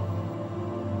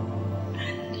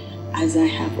 And as I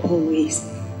have always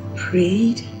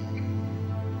prayed,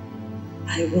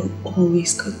 I will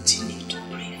always continue to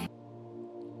pray.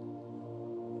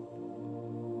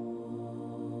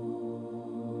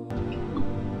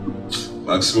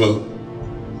 Maxwell.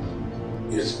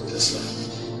 Yes, Professor.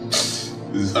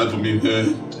 This is hard for me,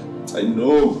 man. I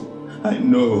know.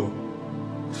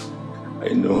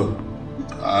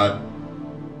 I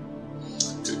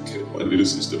take care of my little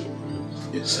sister for me.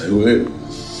 Yes, I will.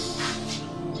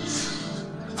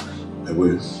 I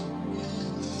will.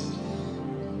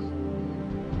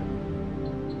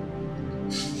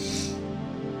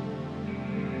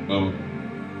 Mama.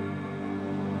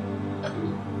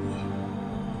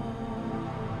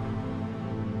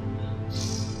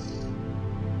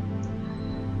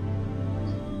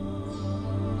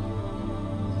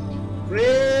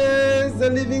 Praise the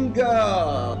living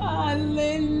God.